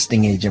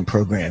listing agent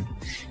program.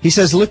 He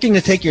says, looking to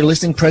take your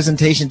listing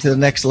presentation to the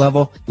next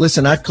level?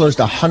 Listen, I've closed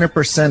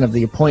 100% of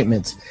the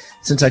appointments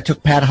since I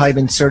took Pat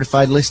Hiban's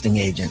certified listing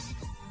agent.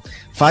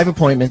 5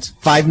 appointments,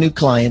 5 new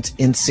clients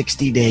in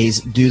 60 days.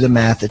 Do the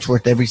math. It's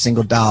worth every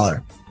single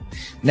dollar.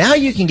 Now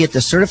you can get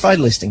the certified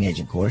listing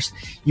agent course.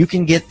 You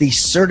can get the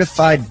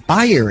certified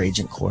buyer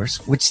agent course,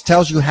 which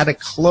tells you how to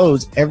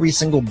close every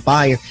single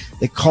buyer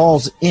that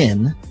calls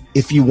in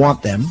if you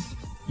want them.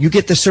 You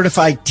get the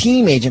certified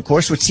team agent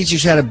course, which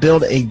teaches you how to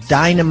build a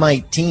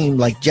dynamite team,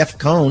 like Jeff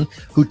Cohn,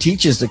 who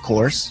teaches the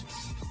course.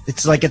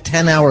 It's like a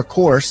 10-hour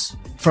course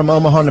from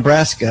Omaha,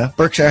 Nebraska,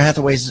 Berkshire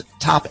Hathaway's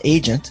top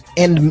agent,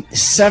 and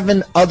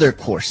 7 other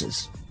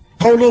courses.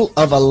 Total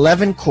of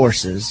 11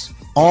 courses,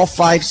 all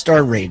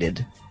 5-star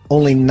rated,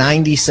 only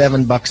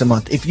 $97 a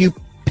month. If you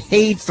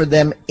paid for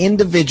them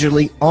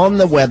individually on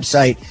the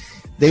website,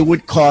 they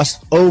would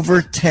cost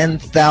over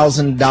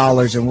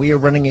 $10,000. And we are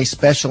running a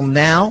special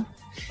now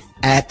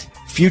at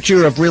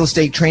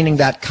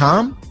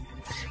futureofrealestatetraining.com,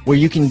 where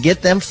you can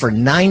get them for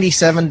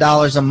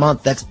 $97 a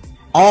month. That's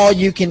all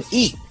you can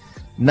eat.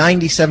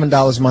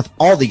 $97 a month,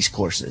 all these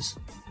courses.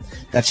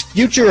 That's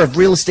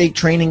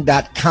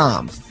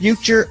futureofrealestatetraining.com.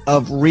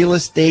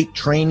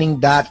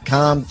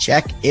 Futureofrealestatetraining.com.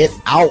 Check it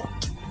out.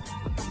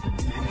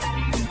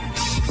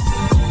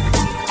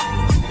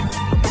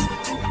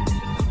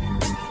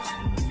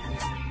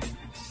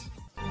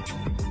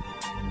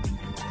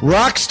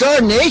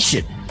 Rockstar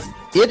Nation,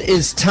 it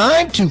is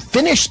time to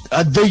finish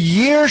the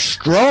year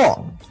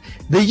strong.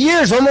 The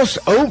year's almost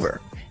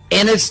over,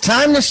 and it's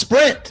time to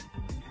sprint.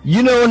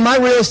 In my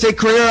real estate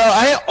career,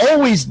 I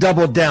always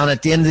doubled down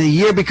at the end of the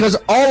year because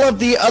all of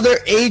the other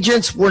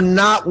agents were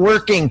not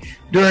working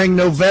during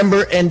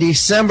November and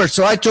December.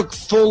 So I took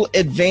full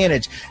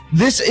advantage.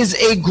 This is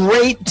a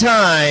great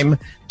time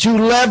to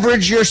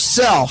leverage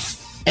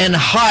yourself and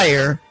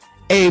hire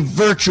a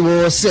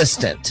virtual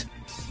assistant.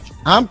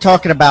 I'm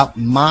talking about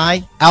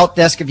My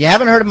Outdesk. If you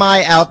haven't heard of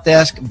My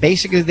Outdesk,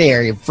 basically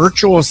they're a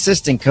virtual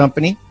assistant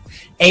company,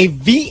 a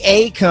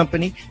VA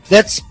company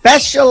that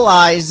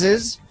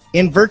specializes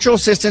in virtual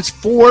assistants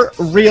for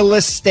real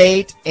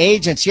estate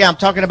agents. Yeah, I'm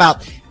talking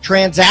about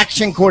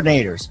transaction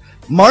coordinators,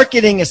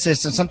 marketing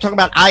assistants. I'm talking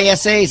about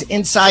ISAs,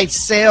 inside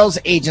sales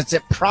agents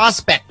that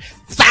prospect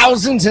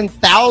thousands and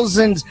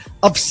thousands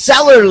of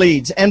seller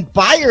leads and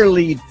buyer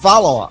lead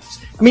follow-ups.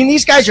 I mean,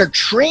 these guys are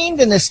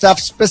trained in this stuff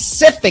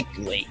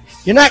specifically.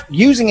 You're not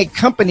using a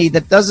company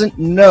that doesn't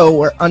know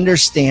or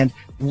understand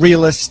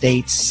real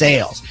estate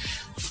sales.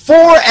 4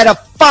 out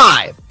of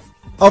 5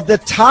 of the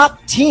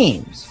top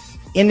teams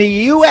in the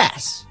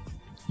U.S.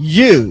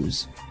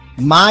 use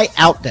My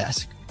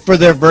Outdesk for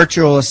their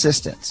virtual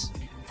assistants.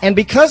 And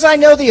because I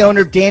know the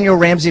owner, Daniel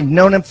Ramsey, I've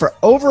known him for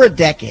over a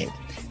decade,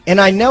 and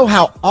I know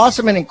how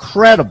awesome and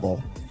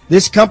incredible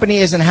this company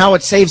is and how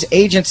it saves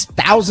agents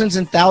thousands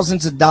and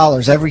thousands of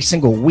dollars every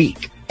single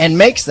week and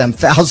makes them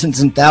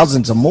thousands and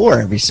thousands of more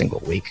every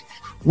single week,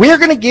 we're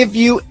going to give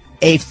you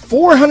a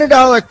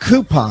 $400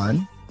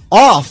 coupon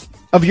off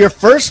of your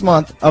first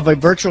month of a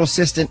virtual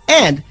assistant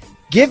and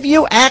give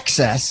you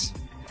access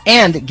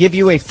and give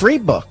you a free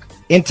book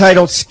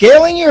entitled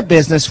Scaling Your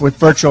Business with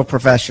Virtual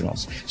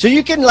Professionals. So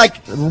you can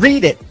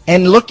read it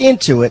and look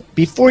into it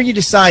before you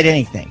decide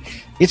anything.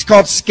 It's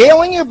called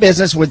Scaling Your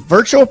Business with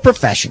Virtual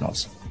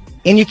Professionals.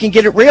 And you can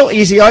get it real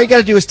easy. All you got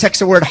to do is text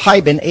the word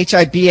HIBAN,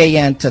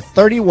 H-I-B-A-N, to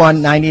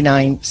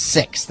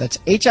 31996. That's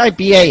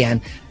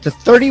H-I-B-A-N to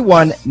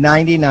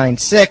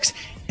 31996.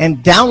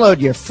 And download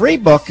your free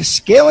book,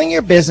 Scaling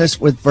Your Business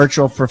with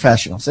Virtual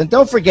Professionals. And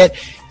don't forget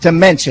to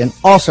mention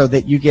also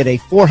that you get a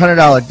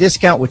 $400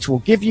 discount, which will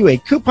give you a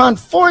coupon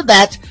for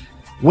that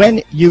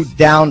when you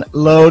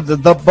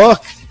download the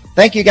book.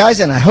 Thank you,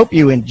 guys, and I hope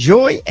you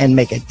enjoy and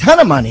make a ton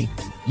of money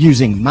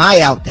using My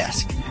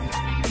Outdesk.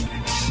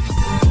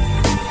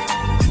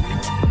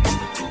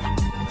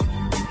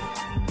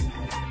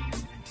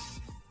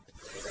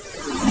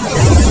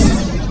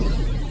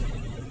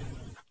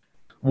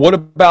 What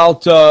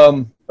about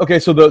okay?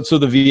 So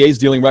the VA is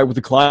dealing right with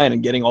the client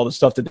and getting all the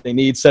stuff that they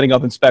need, setting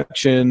up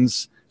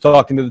inspections,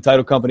 talking to the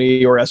title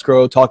company or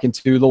escrow, talking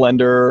to the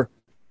lender,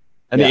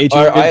 and the agent.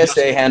 Our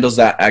ISA handles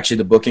that. Actually,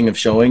 the booking of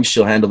showings.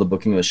 She'll handle the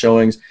booking of the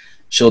showings.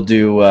 She'll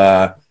do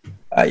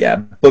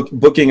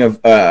booking of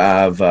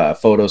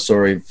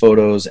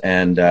photos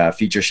and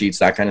feature sheets,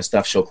 that kind of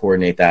stuff. She'll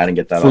coordinate that and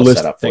get that all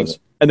set up. Things.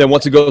 And then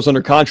once it goes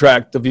under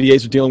contract, the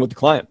VAs are dealing with the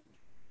client.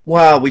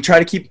 Well, we try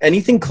to keep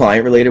anything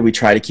client related. We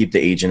try to keep the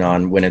agent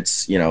on when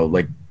it's,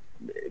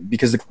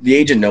 because the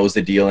agent knows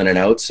the deal in and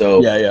out.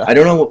 So yeah. I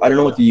don't know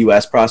what the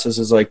US process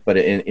is like, but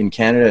in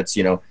Canada, it's,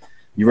 you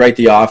write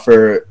the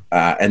offer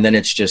and then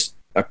it's just,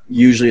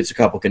 usually it's a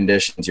couple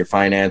conditions, your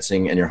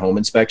financing and your home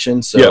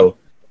inspection. So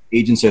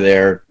agents are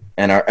there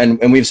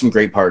and we have some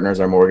great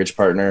partners, our mortgage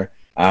partner,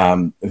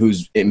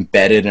 who's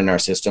embedded in our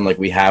system. Like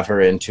we have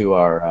her into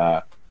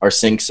our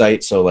sync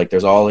site. So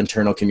there's all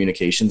internal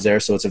communications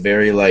there. So it's a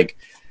very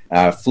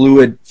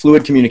fluid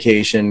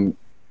communication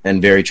and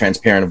very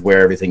transparent of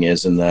where everything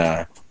is in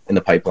the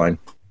pipeline.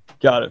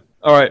 Got it.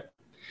 All right.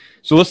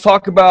 So let's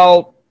talk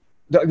about,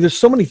 there's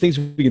so many things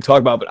we can talk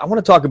about, but I want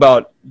to talk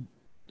about,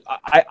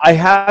 I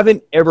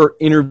haven't ever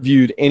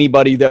interviewed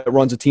anybody that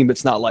runs a team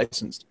that's not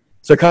licensed.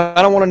 So I kind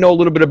of want to know a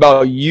little bit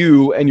about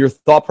you and your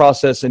thought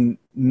process in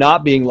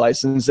not being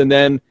licensed. And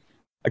then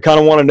I kind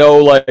of want to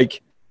know,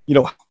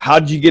 how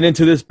did you get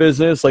into this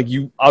business?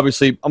 You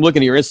obviously, I'm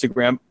looking at your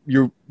Instagram.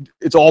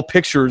 It's all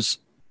pictures.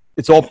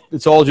 It's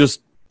all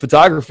just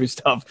photography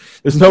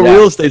stuff. There's no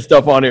real estate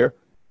stuff on here.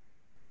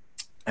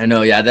 I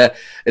know. Yeah.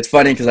 It's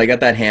funny because I got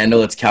that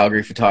handle. It's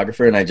Calgary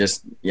Photographer. And I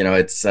just,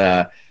 it's,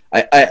 I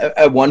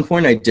at one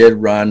point I did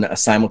run a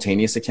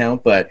simultaneous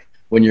account, but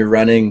when you're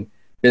running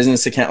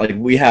business account,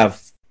 we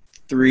have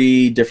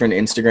 3 different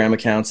Instagram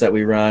accounts that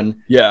we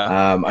run.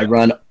 Yeah.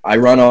 I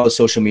run all the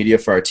social media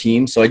for our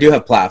team. So I do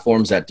have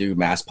platforms that do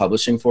mass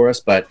publishing for us,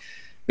 but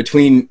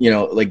between,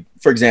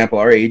 for example,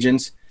 our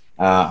agents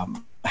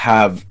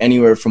have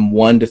anywhere from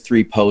 1 to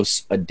 3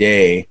 posts a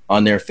day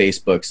on their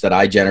Facebooks that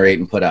I generate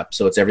and put up.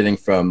 So it's everything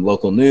from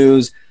local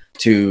news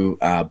to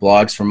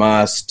blogs from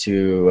us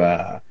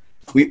to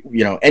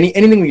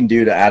anything we can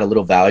do to add a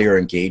little value or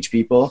engage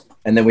people.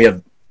 And then we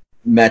have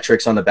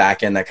metrics on the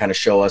back end that kind of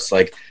show us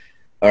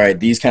all right,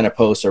 these kind of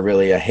posts are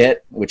really a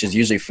hit, which is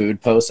usually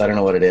food posts. I don't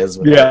know what it is.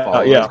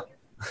 Yeah.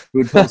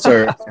 Food posts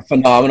are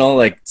phenomenal.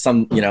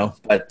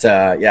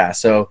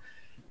 So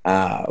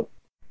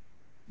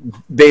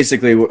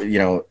basically,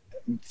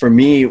 for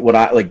me, what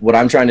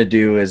I'm trying to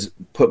do is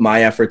put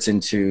my efforts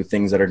into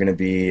things that are going to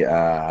be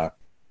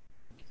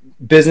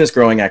business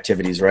growing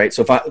activities, right?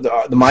 So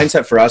the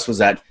mindset for us was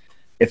that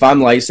if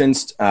I'm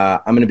licensed,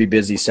 I'm going to be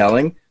busy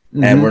selling.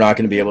 Mm-hmm. And we're not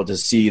going to be able to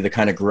see the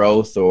kind of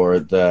growth or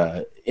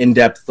the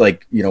in-depth,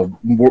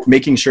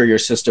 making sure your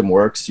system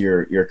works,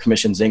 your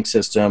Commissions Inc.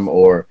 system,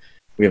 or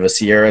we have a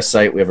Sierra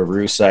site, we have a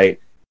Rue site.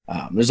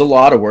 There's a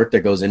lot of work that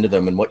goes into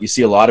them. And what you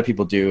see a lot of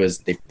people do is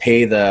they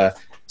pay the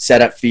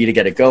setup fee to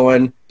get it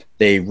going.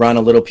 They run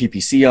a little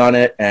PPC on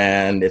it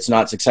and it's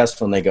not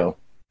successful. And they go,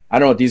 I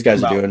don't know what these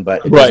guys are doing,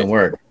 but it doesn't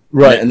work.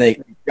 Right. And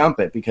they jump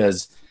it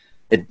because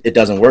it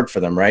doesn't work for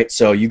them. Right.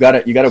 So you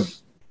gotta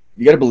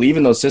believe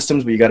in those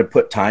systems, but you got to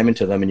put time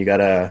into them and you got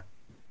to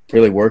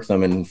really work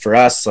them. And for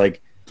us,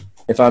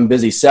 if I'm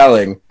busy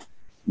selling,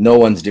 no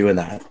one's doing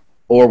that,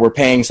 or we're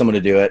paying someone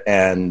to do it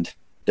and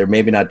they're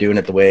maybe not doing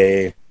it the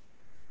way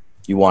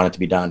you want it to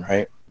be done.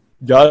 Right.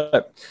 Got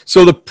it.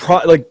 So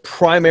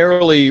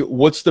primarily,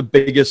 what's the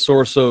biggest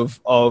source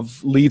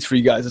of leads for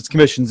you guys? It's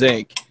Commissions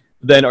Inc.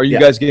 Then are you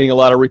guys getting a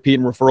lot of repeat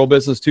and referral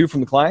business too from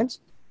the clients?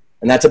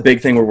 And that's a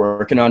big thing we're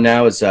working on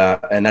now is,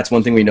 and that's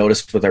one thing we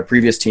noticed with our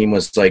previous team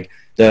was like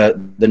the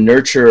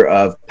nurture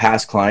of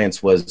past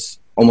clients was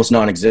almost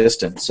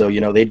non-existent. So,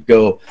 they'd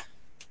go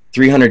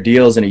 300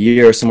 deals in a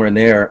year, somewhere in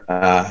there,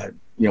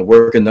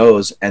 working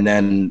those. And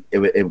then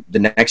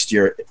the next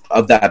year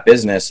of that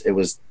business, it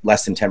was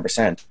less than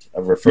 10%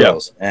 of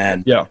referrals. Yeah.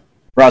 And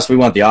for us, we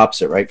want the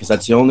opposite, right? Because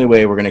that's the only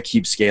way we're going to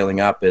keep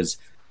scaling up is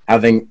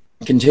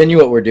continue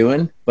what we're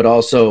doing, but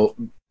also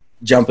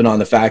jumping on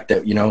the fact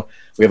that,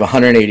 we have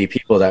 180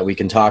 people that we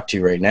can talk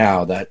to right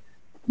now that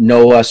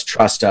know us,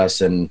 trust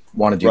us, and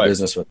want to do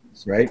business with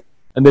us, right?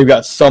 And they've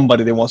got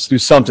somebody that wants to do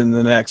something in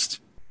the next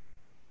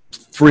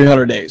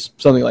 300 days,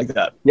 something like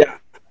that. Yeah.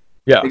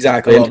 Yeah,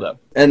 exactly.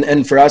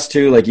 And for us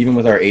too, like even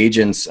with our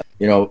agents,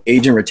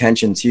 agent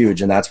retention's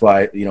huge. And that's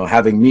why,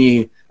 having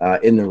me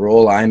in the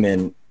role I'm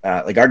in,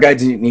 like our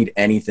guys didn't need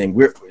anything.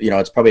 We're,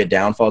 it's probably a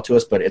downfall to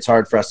us, but it's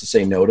hard for us to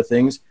say no to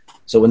things.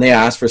 So when they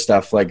ask for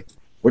stuff, like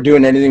we're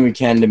doing anything we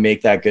can to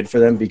make that good for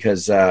them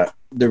because the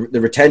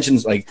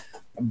retention's like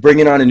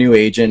bringing on a new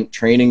agent,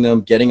 training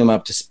them, getting them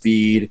up to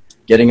speed,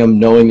 getting them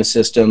knowing the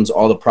systems,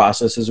 all the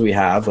processes we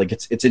have. Like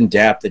it's in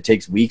depth. It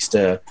takes weeks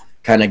to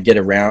kind of get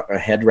a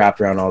head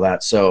wrapped around all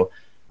that. So,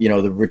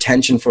 the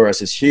retention for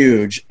us is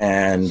huge.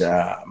 And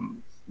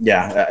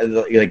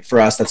like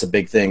for us, that's a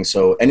big thing.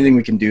 So anything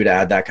we can do to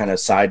add that kind of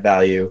side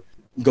value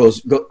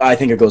I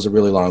think it goes a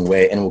really long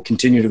way and will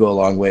continue to go a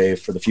long way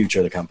for the future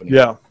of the company.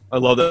 Yeah, I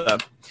love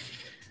that.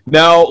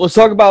 Now let's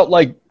talk about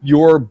like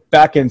your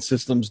back-end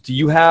systems. Do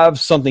you have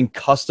something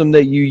custom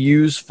that you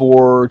use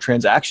for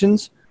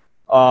transactions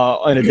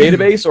in a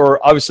database,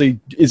 or obviously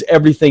is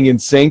everything in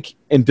Sync,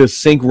 and does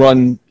Sync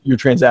run your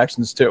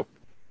transactions too?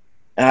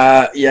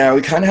 Yeah,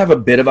 we kind of have a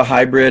bit of a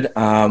hybrid.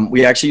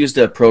 We actually used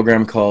a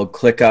program called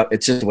ClickUp.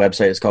 It's just a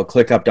website. It's called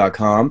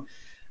clickup.com.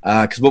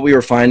 Because what we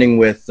were finding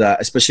with,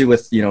 especially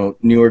with,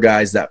 newer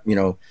guys that,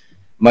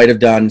 might have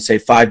done, say,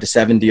 5 to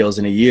 7 deals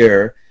in a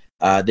year,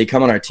 they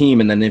come on our team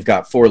and then they've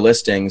got 4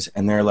 listings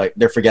and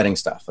they're forgetting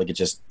stuff. Like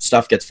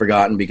stuff gets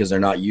forgotten because they're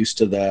not used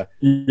to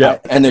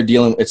and they're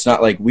dealing, it's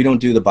not like we don't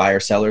do the buyer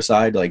seller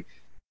side. Like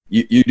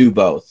you do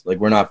both. Like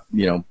we're not,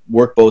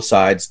 work both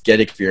sides,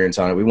 get experience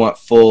on it. We want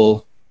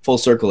full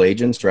circle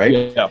agents,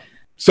 right? Yeah.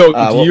 So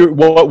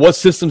what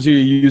systems are you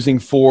using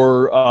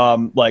for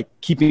like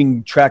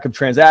keeping track of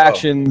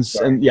transactions?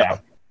 So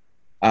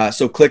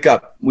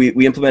ClickUp,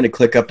 we implemented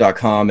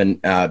clickup.com,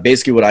 and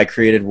basically what I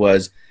created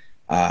was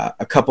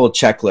a couple of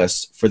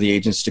checklists for the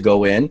agents to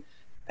go in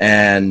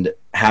and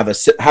have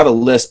a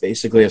list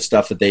basically of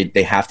stuff that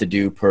they have to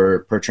do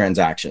per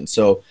transaction.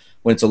 So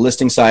when it's a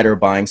listing side or a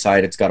buying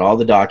side, it's got all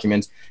the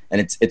documents and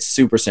it's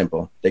super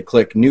simple. They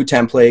click new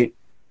template.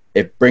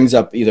 It brings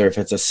up either if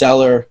it's a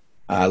seller,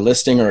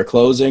 listing or a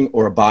closing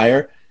or a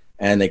buyer,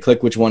 and they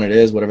click which one it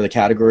is, whatever the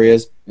category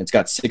is. It's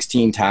got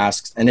 16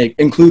 tasks, and it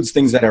includes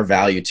things that are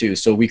value too.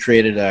 So we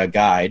created a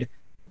guide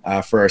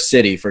for our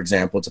city, for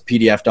example. It's a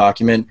PDF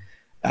document.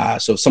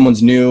 So if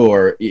someone's new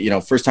or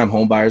first time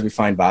home buyers, we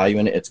find value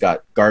in it. It's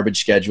got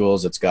garbage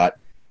schedules. It's got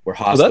where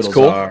hospitals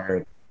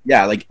are.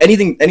 Yeah, like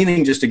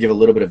anything just to give a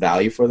little bit of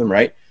value for them,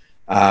 right?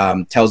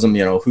 Tells them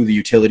who the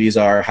utilities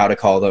are, how to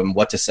call them,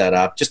 what to set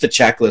up, just a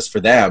checklist for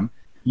them.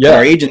 Yeah.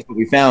 Our agents, what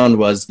we found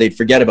was they'd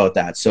forget about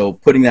that. So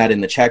putting that in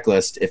the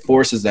checklist, it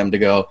forces them to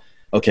go,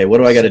 okay, what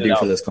do I got to do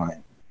for this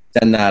client?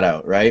 Send that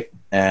out, right?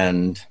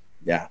 And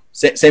yeah,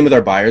 same with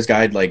our buyer's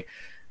guide. Like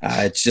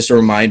it's just a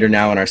reminder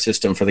now in our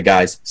system for the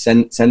guys,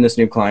 send this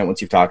new client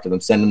once you've talked to them,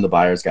 send them the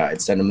buyer's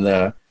guide, send them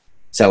the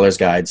seller's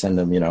guide, send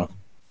them,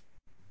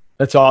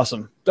 That's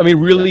awesome. I mean,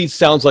 really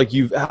sounds like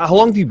how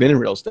long have you been in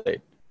real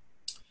estate?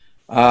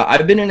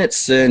 I've been in it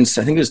since,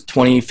 I think it was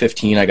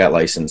 2015 I got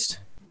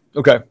licensed.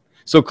 Okay.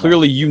 So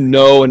clearly you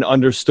knew and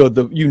understood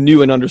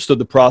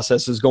the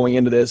processes going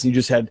into this, and you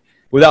just had,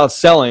 without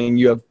selling,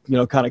 you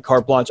have, kind of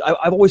carte blanche.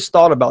 I've always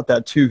thought about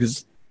that too,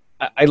 because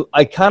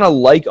I kind of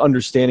like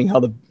understanding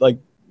how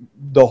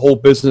the whole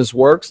business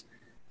works.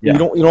 Yeah. You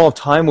don't have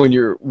time when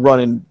you're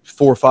running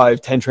 4, 5,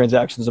 10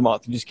 transactions a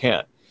month. You just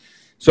can't.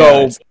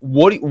 So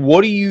what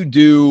do you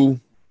do?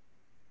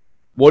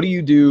 What do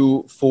you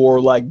do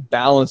for like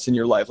balance in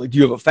your life? Like, do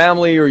you have a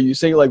family, or are you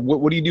saying like,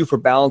 what do you do for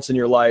balance in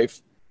your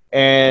life?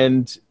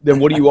 And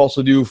then what do you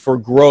also do for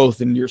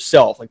growth in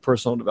yourself, like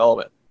personal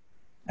development?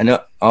 I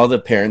know all the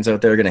parents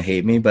out there are going to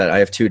hate me, but I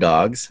have 2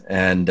 dogs,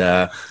 and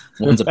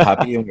one's a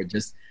puppy, and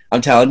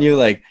I'm telling you,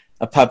 like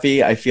a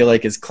puppy, I feel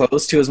like is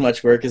close to as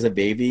much work as a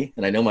baby.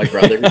 And I know my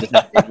brother who just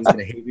had a baby is going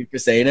to hate me for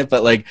saying it,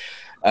 but like,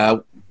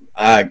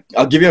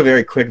 I'll give you a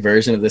very quick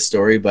version of this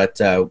story. But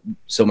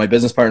so my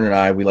business partner and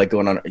I, we like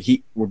going on,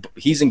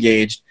 he's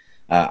engaged,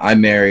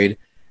 I'm married.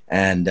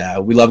 And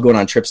we love going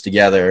on trips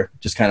together,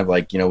 just kind of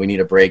like, we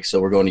need a break.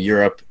 So we're going to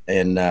Europe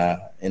in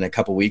a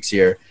couple weeks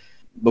here.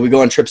 But we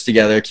go on trips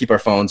together, keep our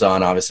phones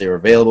on, obviously we're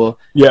available.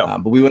 Yeah.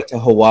 But we went to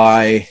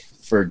Hawaii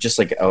for just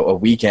like a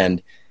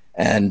weekend.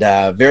 And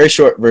very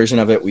short version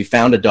of it, we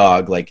found a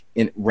dog like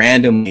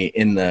randomly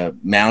in the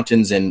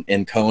mountains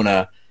in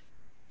Kona.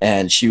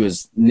 And she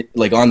was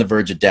like on the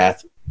verge of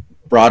death.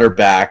 brought her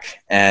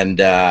back and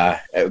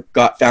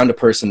found a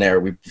person there.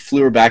 We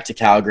flew her back to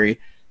Calgary.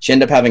 She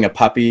ended up having a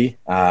puppy.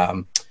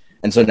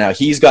 And so now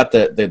he's got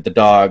the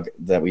dog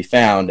that we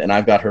found, and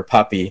I've got her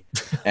puppy,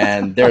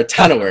 and they're a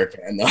ton of work.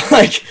 And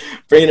like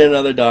bringing in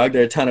another dog,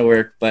 they're a ton of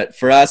work. But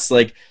for us,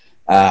 like,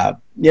 I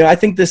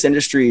think this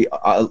industry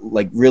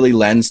like really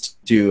lends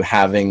to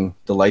having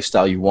the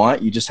lifestyle you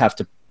want. You just have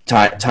to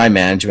time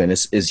management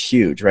is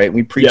huge, right?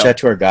 We preach that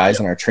to our guys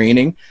in our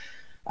training.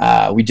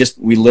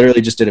 We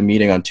literally just did a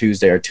meeting on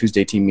Tuesday, our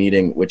Tuesday team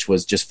meeting, which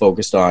was just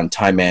focused on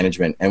time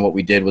management. And what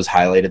we did was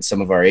highlighted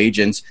some of our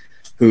agents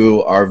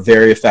who are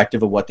very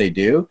effective at what they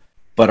do,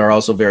 but are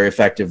also very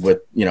effective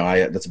with,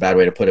 that's a bad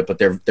way to put it, but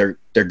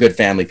they're good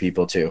family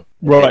people too.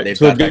 Right. They've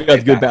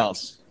got good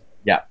balance.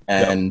 Yeah.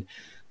 And,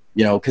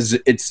 cause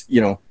it's,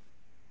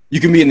 you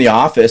can be in the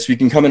office. We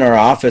can come in our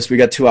office. We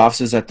got 2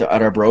 offices at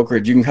our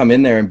brokerage. You can come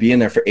in there and be in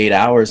there for 8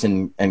 hours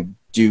and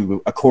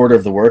do a quarter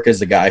of the work as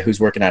the guy who's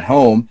working at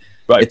home.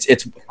 Right.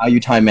 It's how you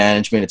time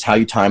management. It's how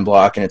you time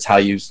block, and it's how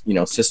you,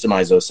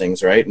 systemize those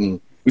things. Right. And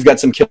we've got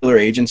some killer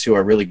agents who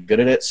are really good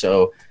at it.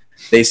 So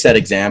they set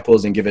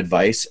examples and give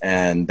advice,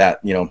 and that,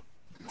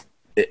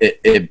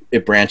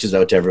 it branches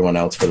out to everyone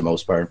else for the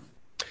most part.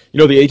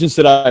 The agents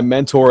that I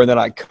mentor and that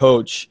I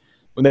coach,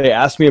 when they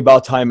ask me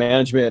about time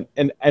management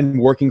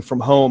and working from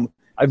home,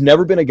 I've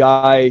never been a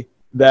guy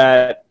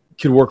that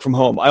could work from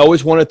home. I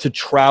always wanted to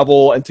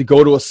travel and to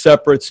go to a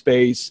separate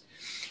space.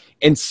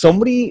 And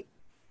somebody,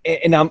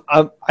 and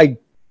I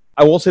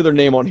won't say their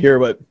name on here,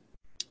 but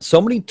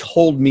somebody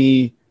told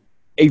me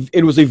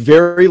it was a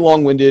very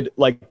long-winded,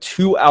 like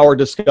 2-hour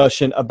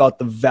discussion about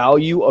the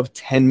value of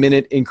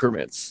 10-minute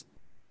increments.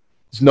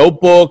 There's no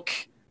book,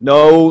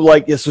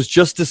 this was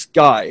just this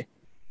guy.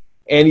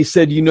 And he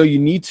said, you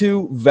need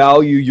to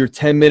value your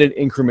 10-minute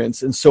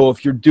increments. And so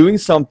if you're doing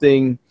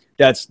something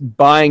that's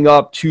buying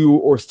up 2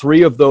 or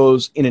 3 of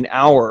those in an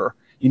hour,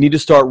 you need to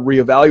start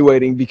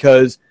reevaluating,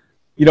 because,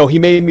 he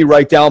made me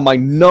write down my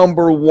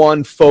number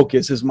one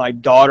focus is my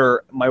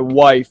daughter, my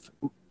wife,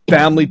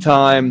 family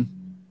time,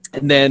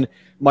 and then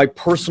my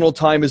personal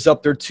time is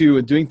up there too,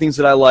 and doing things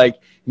that I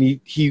like. And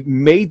he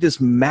made this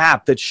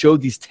map that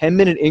showed these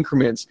 10-minute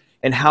increments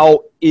and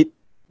how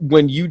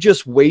when you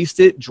just waste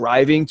it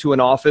driving to an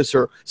office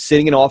or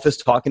sitting in an office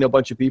talking to a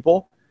bunch of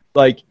people,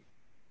 like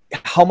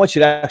how much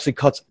it actually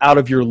cuts out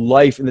of your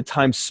life and the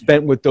time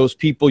spent with those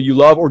people you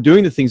love or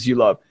doing the things you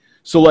love.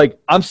 So like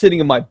I'm sitting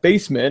in my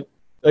basement,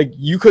 like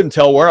you couldn't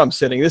tell where I'm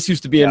sitting. This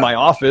used to be in my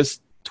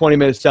office 20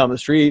 minutes down the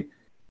street.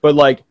 But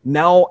like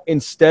now,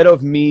 instead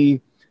of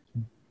me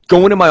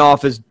going to my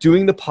office,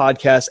 doing the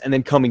podcast, and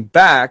then coming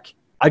back,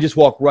 I just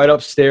walk right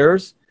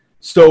upstairs.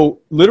 So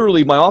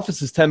literally my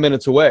office is 10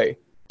 minutes away,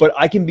 but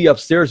I can be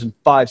upstairs in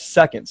 5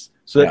 seconds.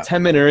 So that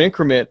 10-minute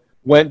increment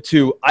went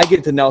to, I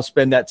get to now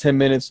spend that 10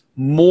 minutes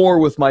more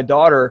with my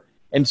daughter.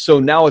 And so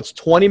now it's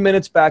 20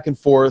 minutes back and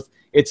forth.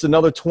 It's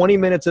another 20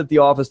 minutes at the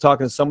office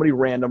talking to somebody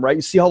random, right?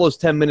 You see how those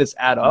 10 minutes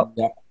add up?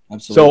 Yeah,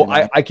 absolutely.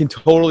 So I can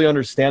totally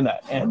understand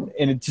that. And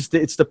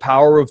it's the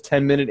power of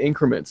 10-minute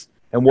increments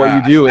and what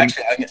you do.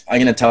 Actually, I'm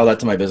going to tell that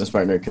to my business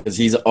partner, because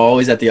he's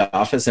always at the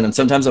office. And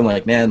sometimes I'm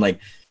like, man, like,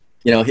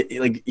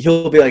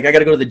 he'll be like, I got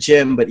to go to the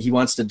gym, but he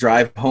wants to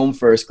drive home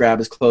first, grab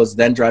his clothes,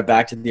 then drive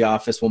back to the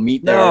office. We'll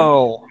meet there.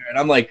 No. And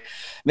I'm like,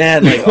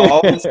 man, like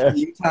all this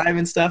commute time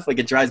and stuff, like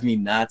it drives me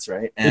nuts,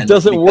 right? And it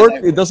doesn't work.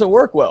 It doesn't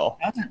work well.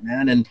 It doesn't,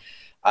 man. And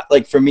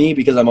like for me,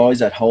 because I'm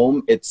always at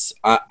home, it's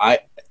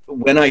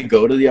when I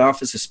go to the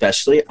office,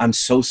 especially, I'm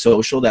so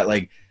social that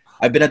like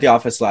I've been at the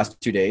office the last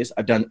 2 days.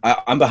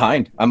 I'm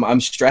behind.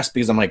 I'm stressed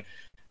because I'm like,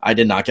 I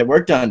did not get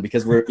work done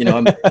because we're,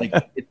 I'm like,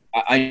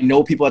 I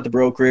know people at the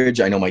brokerage.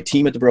 I know my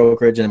team at the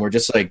brokerage, and we're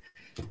just like,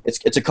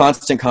 it's a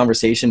constant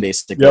conversation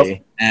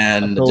basically,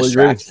 and totally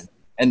distraction.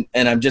 And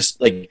I'm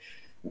just like,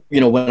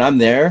 when I'm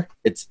there,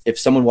 it's if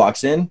someone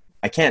walks in,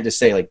 I can't just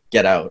say like,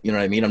 get out. You know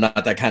what I mean? I'm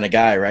not that kind of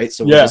guy, right?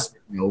 So we're just,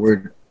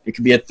 it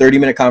could be a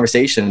 30-minute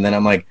conversation, and then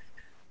I'm like,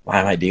 why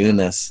am I doing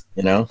this?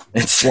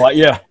 It's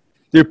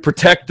dude,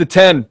 protect the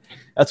 10.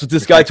 That's what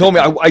this guy told me.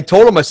 I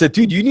told him, I said,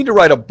 dude, you need to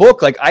write a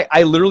book. Like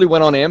I literally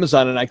went on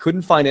Amazon and I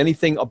couldn't find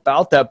anything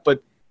about that,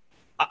 but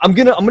I'm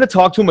gonna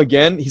talk to him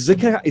again. He's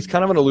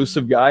kind of an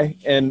elusive guy,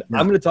 and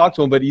I'm gonna talk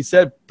to him. But he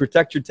said,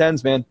 protect your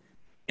 10s, man.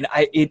 And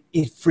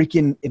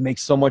it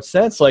makes so much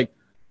sense. Like,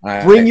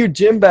 bring your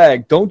gym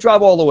bag. Don't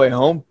drive all the way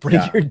home. Bring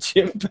your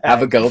gym bag.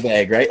 Have a go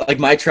bag, right? Like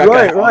my truck,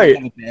 I have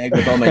a bag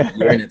with all my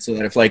gear in it, so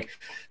that if like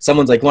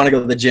someone's like want to go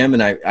to the gym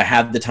and I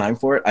have the time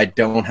for it, I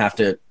don't have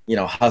to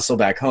hustle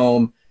back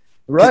home.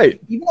 Right.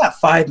 Even that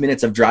 5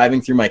 minutes of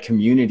driving through my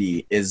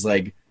community is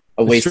like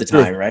a waste of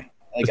time, right?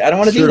 Like I don't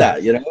want to do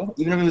that,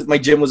 Even if my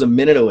gym was a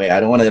minute away, I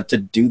don't want to have to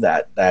do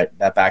that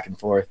back and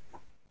forth.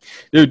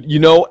 Dude,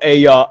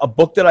 a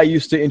book that I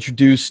used to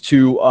introduce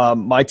to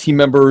my team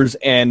members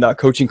and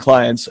coaching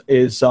clients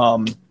is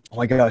oh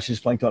my gosh, I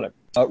just blanked on it.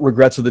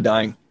 Regrets of the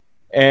Dying.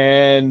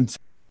 And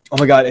oh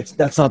my God,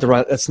 that's not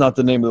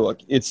the name of the book.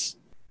 It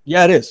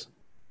is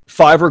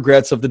 5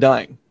 Regrets of the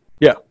Dying.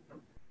 Yeah.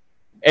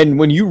 And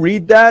when you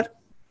read that,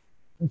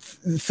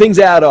 things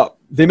add up.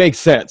 they make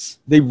sense.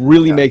 They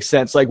really make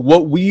sense. Like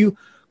what we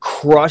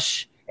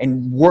crush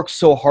and work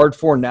so hard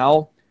for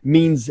now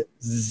means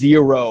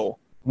zero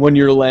when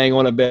you're laying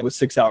on a bed with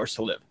 6 hours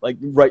to live. Like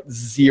right,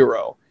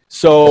 zero.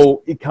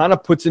 So it kind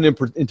of puts it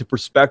into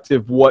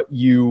perspective what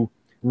you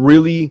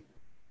really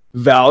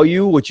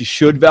value, what you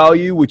should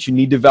value, what you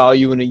need to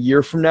value in a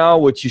year from now,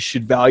 what you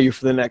should value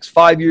for the next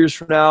 5 years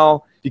from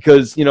now.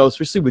 Because, you know,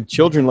 especially with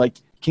children, like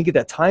you can't get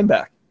that time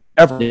back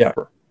ever. Yeah.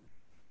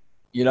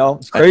 You know,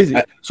 it's crazy.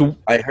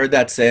 I heard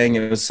that saying.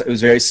 It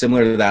was very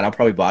similar to that. I'll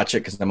probably botch it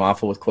because I'm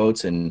awful with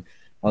quotes and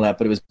all that.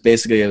 But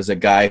it was a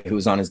guy who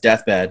was on his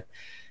deathbed,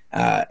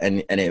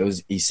 and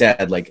he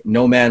said, like,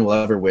 no man will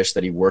ever wish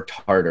that he worked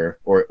harder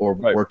or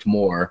worked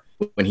more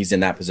when he's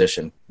in that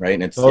position, right?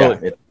 And it's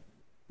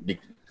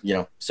you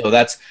know, so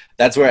that's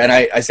where. And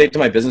I say to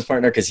my business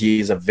partner, because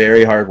he's a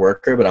very hard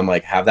worker, but I'm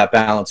like, have that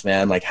balance,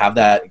 man. Like have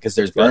that, because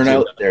there's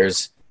burnout,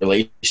 there's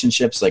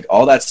relationships, like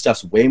all that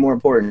stuff's way more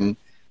important.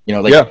 You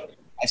know, like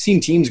I've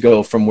seen teams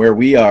go from where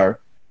we are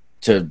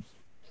to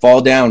fall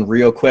down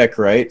real quick,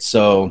 right?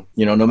 So,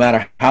 you know, no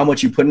matter how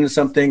much you put into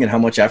something and how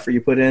much effort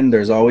you put in,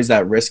 there's always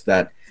that risk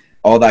that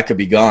all that could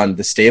be gone.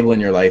 The stable in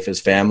your life is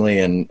family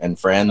and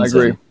friends. I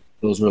agree. And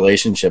those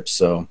relationships.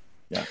 So,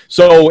 yeah.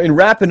 So in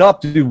wrapping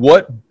up, dude,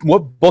 what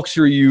books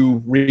are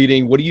you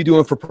reading? What are you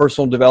doing for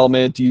personal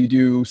development? Do you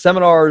do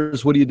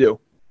seminars? What do you do?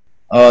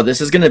 Oh,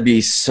 this is going to be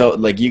so,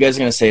 like, you guys are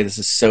going to say this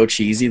is so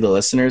cheesy, the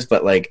listeners,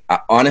 but, like,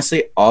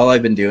 honestly, all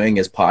I've been doing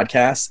is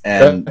podcasts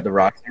and the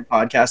Rockstar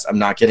podcast. I'm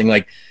not kidding.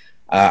 Like,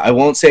 I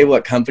won't say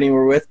what company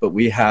we're with, but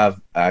we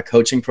have a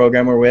coaching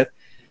program we're with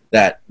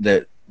that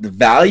the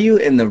value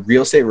in the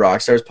Real Estate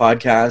Rockstars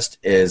podcast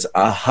is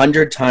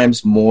 100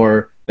 times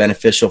more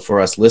beneficial for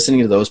us listening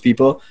to those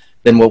people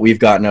than what we've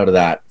gotten out of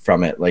that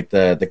from it, like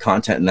the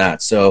content in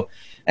that. So,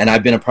 and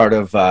I've been a part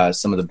of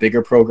some of the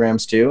bigger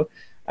programs too.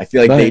 I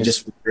feel like they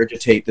just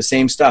regurgitate the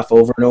same stuff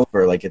over and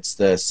over. Like it's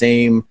the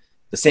same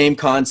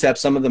concept.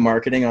 Some of the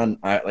marketing on,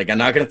 like, I'm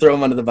not going to throw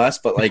them under the bus,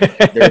 but like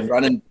they're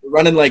running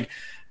like,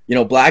 you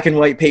know, black and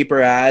white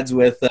paper ads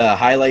with a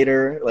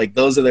highlighter. Like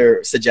those are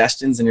their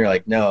suggestions. And you're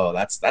like, no,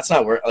 that's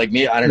not where, like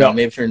me, I don't know,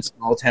 maybe if you're in a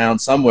small town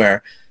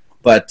somewhere,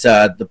 but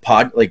the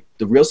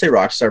Real Estate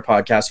Rockstar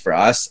podcast for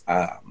us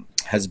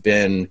has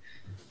been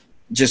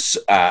just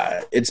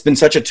it's been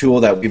such a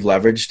tool that we've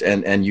leveraged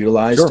and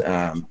utilized.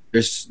 Sure.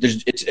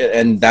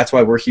 And that's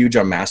why we're huge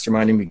on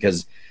masterminding,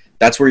 because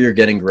that's where you're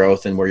getting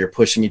growth and where you're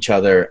pushing each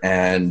other.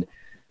 And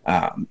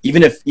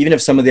even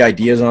if some of the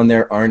ideas on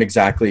there aren't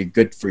exactly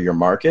good for your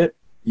market,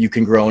 you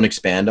can grow and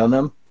expand on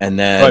them and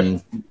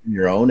then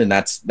your own. And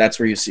that's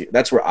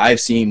where I've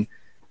seen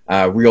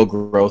real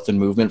growth and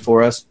movement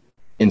for us,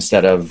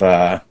 instead of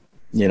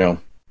you know,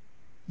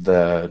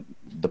 the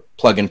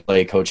plug and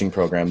play coaching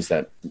programs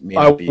that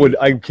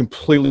I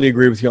completely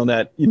agree with you on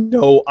that. You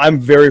know, I'm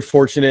very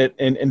fortunate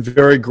and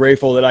very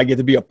grateful that I get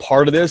to be a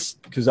part of this,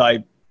 because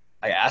I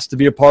asked to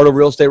be a part of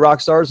Real Estate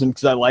Rockstars, and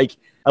because I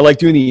like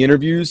doing the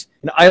interviews,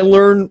 and I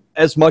learn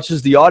as much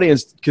as the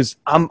audience, because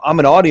I'm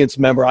an audience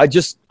member. I'm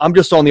just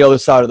on the other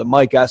side of the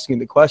mic asking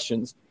the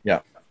questions. Yeah.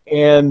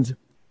 And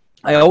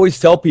I always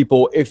tell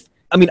people,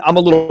 I'm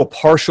a little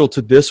partial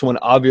to this one,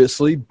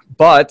 obviously,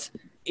 but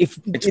it's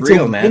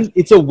real, man.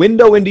 It's a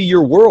window into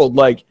your world.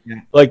 Like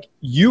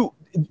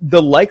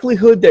the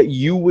likelihood that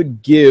you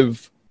would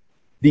give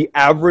the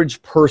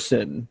average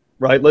person,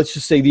 right? Let's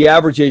just say the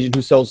average agent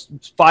who sells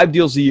 5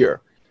 deals a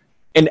year,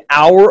 an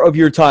hour of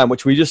your time,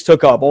 which we just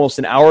took up, almost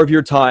an hour of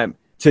your time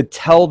to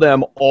tell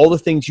them all the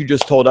things you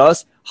just told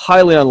us,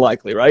 highly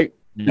unlikely, right?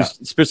 Yeah.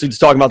 Especially just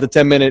talking about the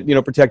 10-minute, you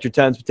know, protect your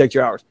 10s, protect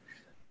your hours.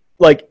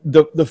 Like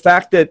the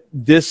fact that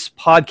this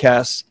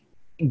podcast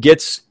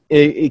gets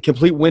a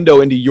complete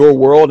window into your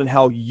world and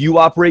how you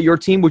operate your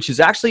team, which is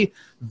actually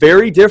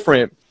very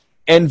different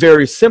and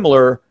very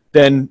similar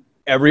than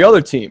every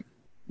other team.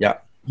 Yeah.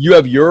 You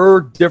have your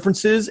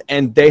differences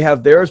and they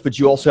have theirs, but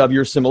you also have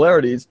your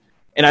similarities.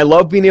 And I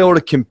love being able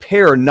to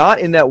compare, not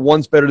in that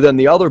one's better than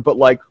the other, but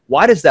like,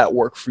 why does that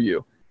work for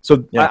you?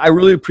 So yeah. I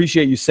really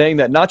appreciate you saying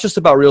that, not just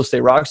about Real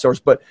Estate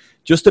Rockstars, but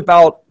just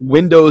about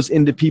windows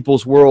into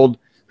people's world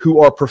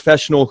who are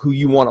professional, who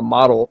you want to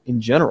model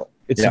in general.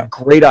 It's a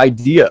great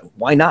idea.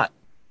 Why not?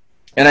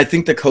 And I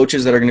think the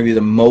coaches that are going to be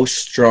the most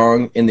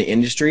strong in the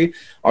industry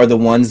are the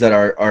ones that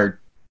are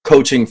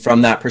coaching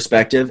from that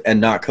perspective and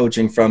not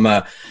coaching from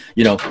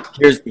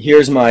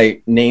here's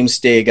my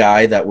namestay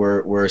guy that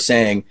we're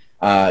saying,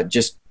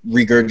 just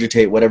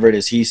regurgitate whatever it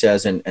is he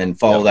says and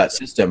follow that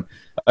system.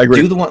 I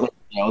agree. Do the one,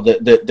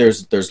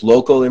 there's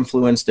local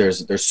influence.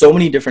 There's so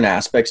many different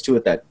aspects to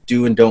it that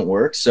do and don't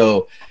work.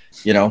 So,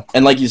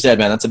 and like you said,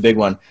 man, that's a big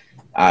one.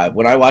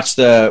 When I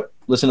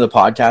listen to the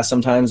podcast,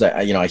 sometimes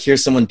I hear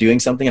someone doing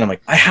something and I'm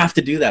like, I have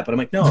to do that. But I'm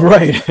like, no,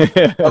 right.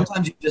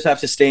 Sometimes you just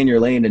have to stay in your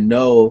lane and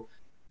know,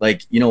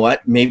 like, you know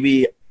what,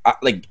 maybe I'm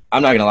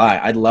not going to lie.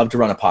 I'd love to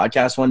run a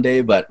podcast one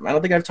day, but I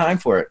don't think I have time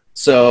for it.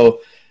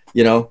 So,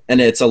 and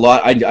it's a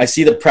lot. I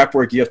see the prep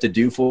work you have to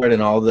do for it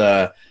and all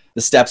the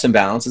steps and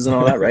balances and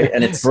all that. Right.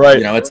 And it's,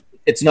 right.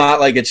 it's not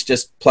like it's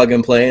just plug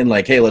and play and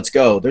like, hey, let's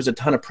go. There's a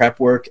ton of prep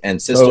work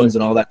and systems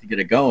and all that to get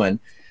it going.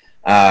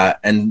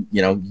 And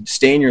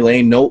stay in your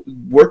lane.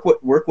 Work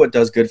what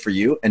does good for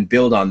you, and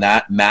build on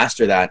that,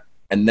 master that,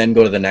 and then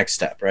go to the next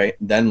step. Right?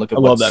 Then look at.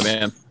 I love that,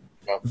 man.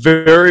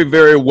 Very,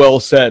 very well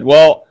said.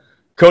 Well,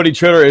 Cody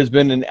Tritter, has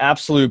been an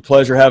absolute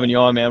pleasure having you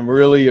on, man.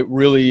 Really,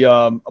 really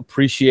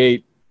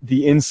appreciate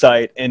the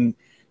insight, and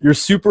you're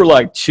super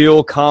like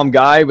chill, calm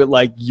guy, but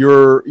like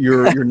your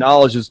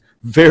knowledge is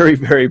very,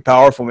 very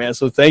powerful, man.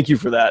 So thank you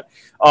for that.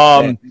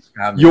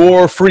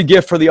 Your free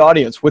gift for the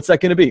audience, what's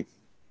that going to be?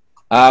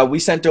 We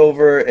sent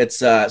over, it's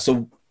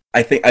so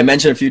I think I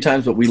mentioned a few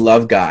times, but we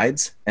love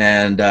guides.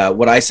 And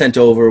what I sent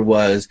over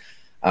was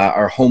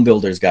our home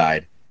builder's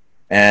guide.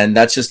 And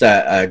that's just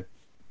a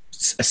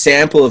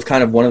sample of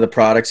kind of one of the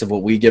products of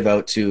what we give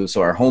out to.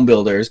 So our home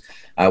builders,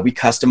 we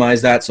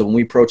customize that. So when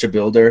we approach a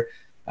builder,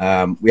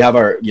 we have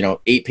our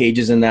 8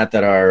 pages in that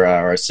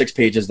are 6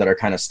 pages that are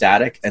kind of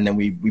static. And then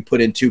we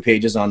put in 2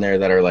 pages on there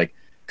that are like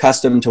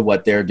custom to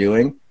what they're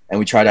doing. And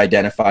we try to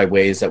identify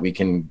ways that we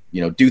can,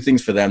 do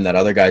things for them that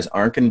other guys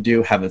aren't going to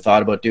do, haven't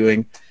thought about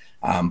doing.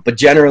 But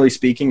generally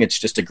speaking, it's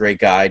just a great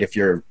guide. If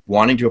you're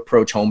wanting to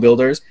approach home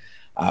builders,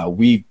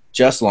 we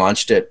just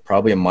launched it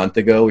probably a month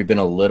ago. We've been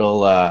a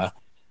little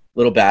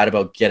bad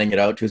about getting it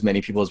out to as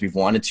many people as we've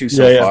wanted to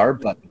so far.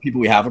 But the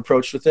people we have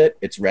approached with it,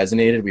 it's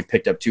resonated. We've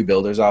picked up 2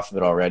 builders off of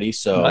it already.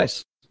 So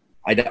nice.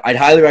 I'd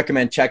highly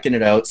recommend checking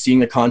it out, seeing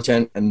the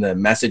content and the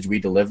message we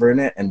deliver in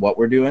it and what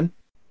we're doing,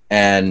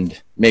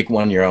 and make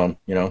one your own,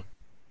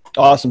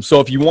 Awesome. So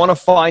if you want to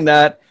find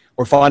that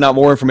or find out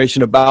more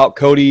information about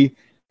Cody,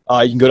 you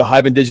can go to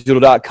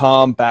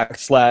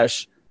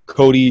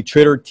hibandigital.com/Cody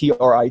Tritter,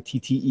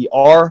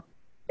 Tritter.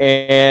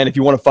 And if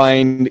you want to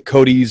find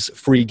Cody's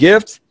free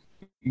gift,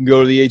 you can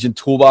go to the agent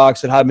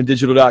toolbox at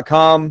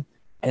hibandigital.com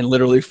and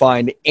literally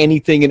find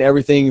anything and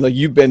everything. Like,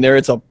 you've been there.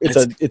 It's a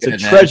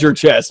treasure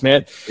chest,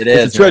 man.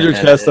 It's a treasure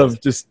chest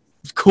of just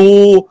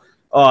cool,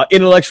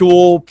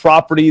 intellectual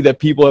property that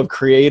people have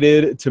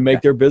created to make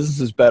their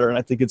businesses better. And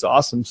I think it's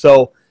awesome.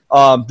 So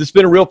this has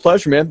been a real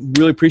pleasure, man.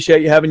 Really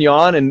appreciate you having you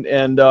on.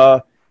 And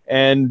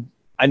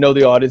I know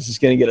the audience is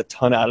going to get a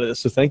ton out of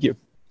this. So thank you.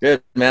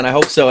 Good, man. I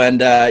hope so.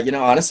 And,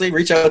 honestly,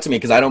 reach out to me,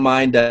 because I don't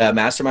mind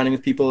masterminding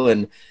with people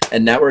and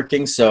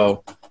networking.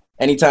 So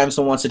anytime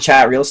someone wants to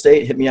chat real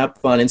estate, hit me up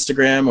on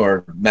Instagram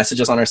or message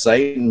us on our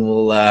site, and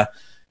we'll, love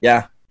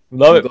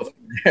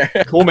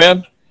it. Cool,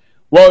 man.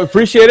 Well,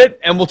 appreciate it.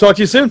 And we'll talk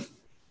to you soon.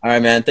 All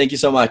right, man. Thank you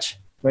so much.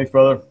 Thanks,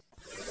 brother.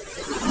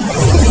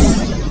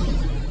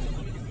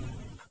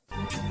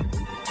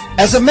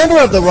 As a member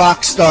of the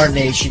Rockstar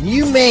Nation,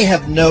 you may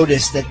have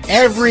noticed that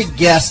every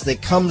guest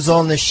that comes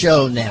on the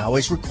show now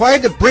is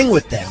required to bring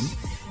with them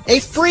a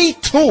free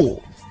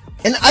tool,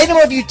 an item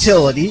of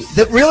utility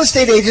that real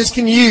estate agents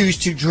can use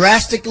to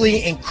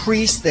drastically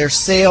increase their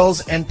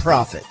sales and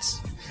profits.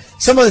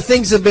 Some of the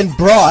things that have been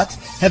brought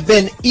have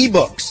been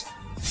ebooks,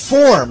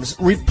 forms,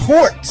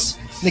 reports,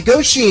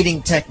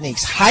 negotiating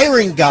techniques,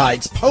 hiring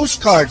guides,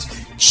 postcards,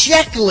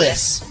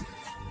 checklists,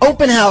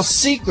 open house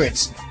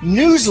secrets,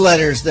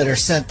 newsletters that are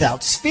sent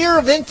out, sphere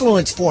of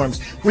influence forms,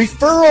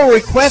 referral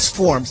request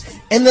forms,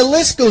 and the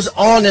list goes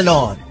on and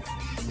on.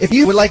 If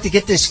you would like to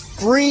get this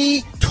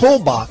free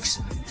toolbox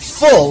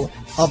full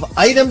of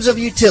items of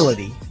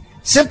utility,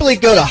 simply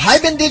go to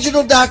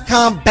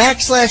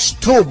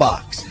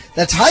hibandigital.com/toolbox.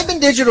 That's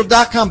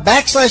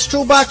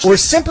hibandigital.com/toolbox, or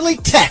simply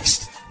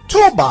text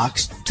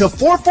toolbox to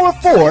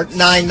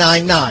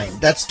 444-999.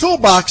 That's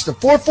toolbox to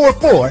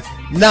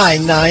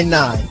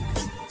 444-999.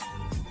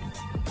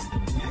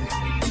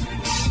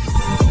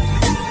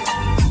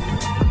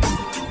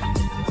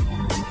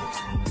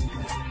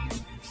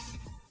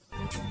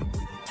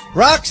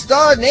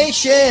 Rockstar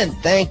Nation,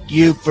 thank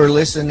you for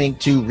listening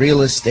to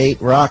Real Estate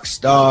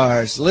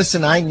Rockstars.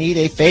 Listen, I need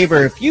a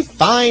favor. If you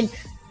find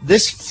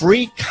this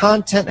free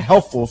content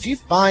helpful, if you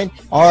find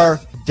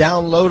our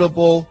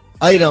downloadable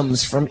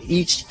items from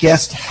each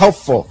guest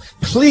helpful,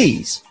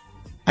 please,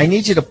 I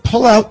need you to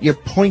pull out your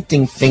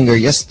pointing finger,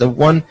 yes, the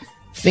one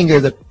finger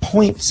that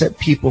points at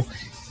people,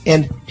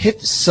 and hit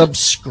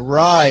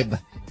subscribe.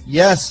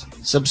 Yes,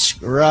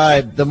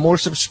 subscribe. The more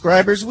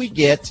subscribers we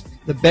get,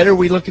 the better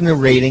we look in the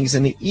ratings,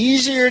 and the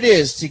easier it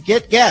is to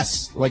get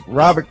guests like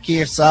Robert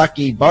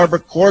Kiyosaki, Barbara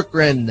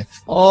Corcoran,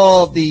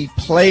 all the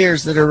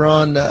players that are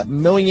on $1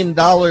 million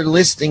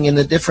listing in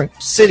the different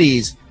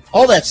cities.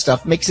 All that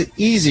stuff makes it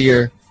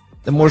easier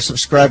the more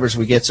subscribers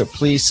we get, so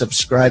please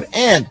subscribe.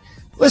 And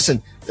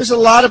listen, there's a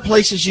lot of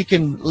places you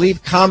can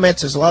leave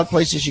comments. There's a lot of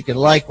places you can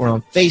like. We're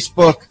on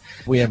Facebook.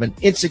 We have an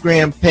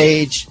Instagram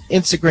page.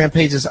 Instagram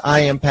page is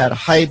I am Pat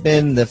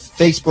Hiban. The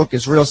Facebook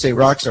is Real Estate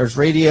Rockstars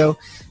Radio.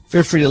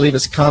 Feel free to leave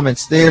us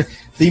comments there.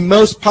 The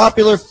most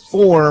popular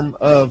form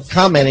of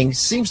commenting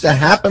seems to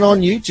happen on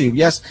YouTube.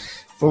 Yes,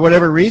 for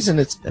whatever reason,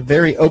 it's a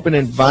very open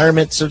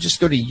environment. So just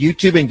go to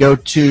YouTube and go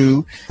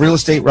to Real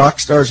Estate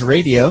Rockstars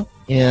Radio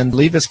and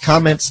leave us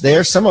comments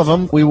there. Some of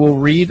them we will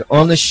read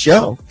on the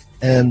show,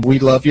 and we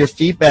love your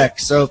feedback.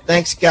 So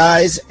thanks,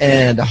 guys,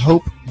 and I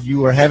hope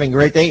you are having a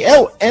great day.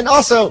 Oh, and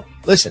also,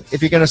 Listen,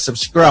 if you're going to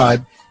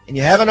subscribe and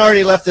you haven't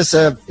already left us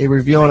a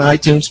review on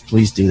iTunes,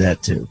 please do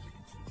that too.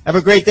 Have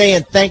a great day,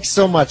 and thanks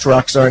so much,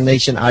 Rockstar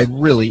Nation. I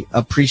really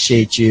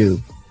appreciate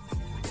you.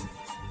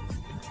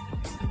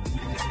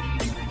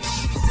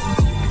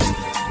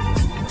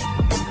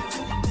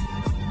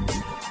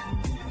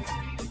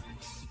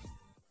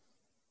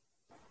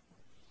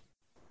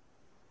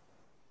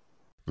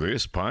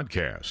 This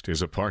podcast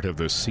is a part of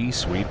the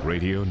C-Suite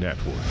Radio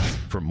Network.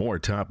 For more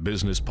top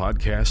business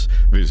podcasts,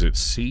 visit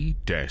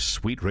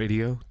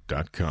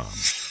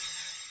c-suiteradio.com.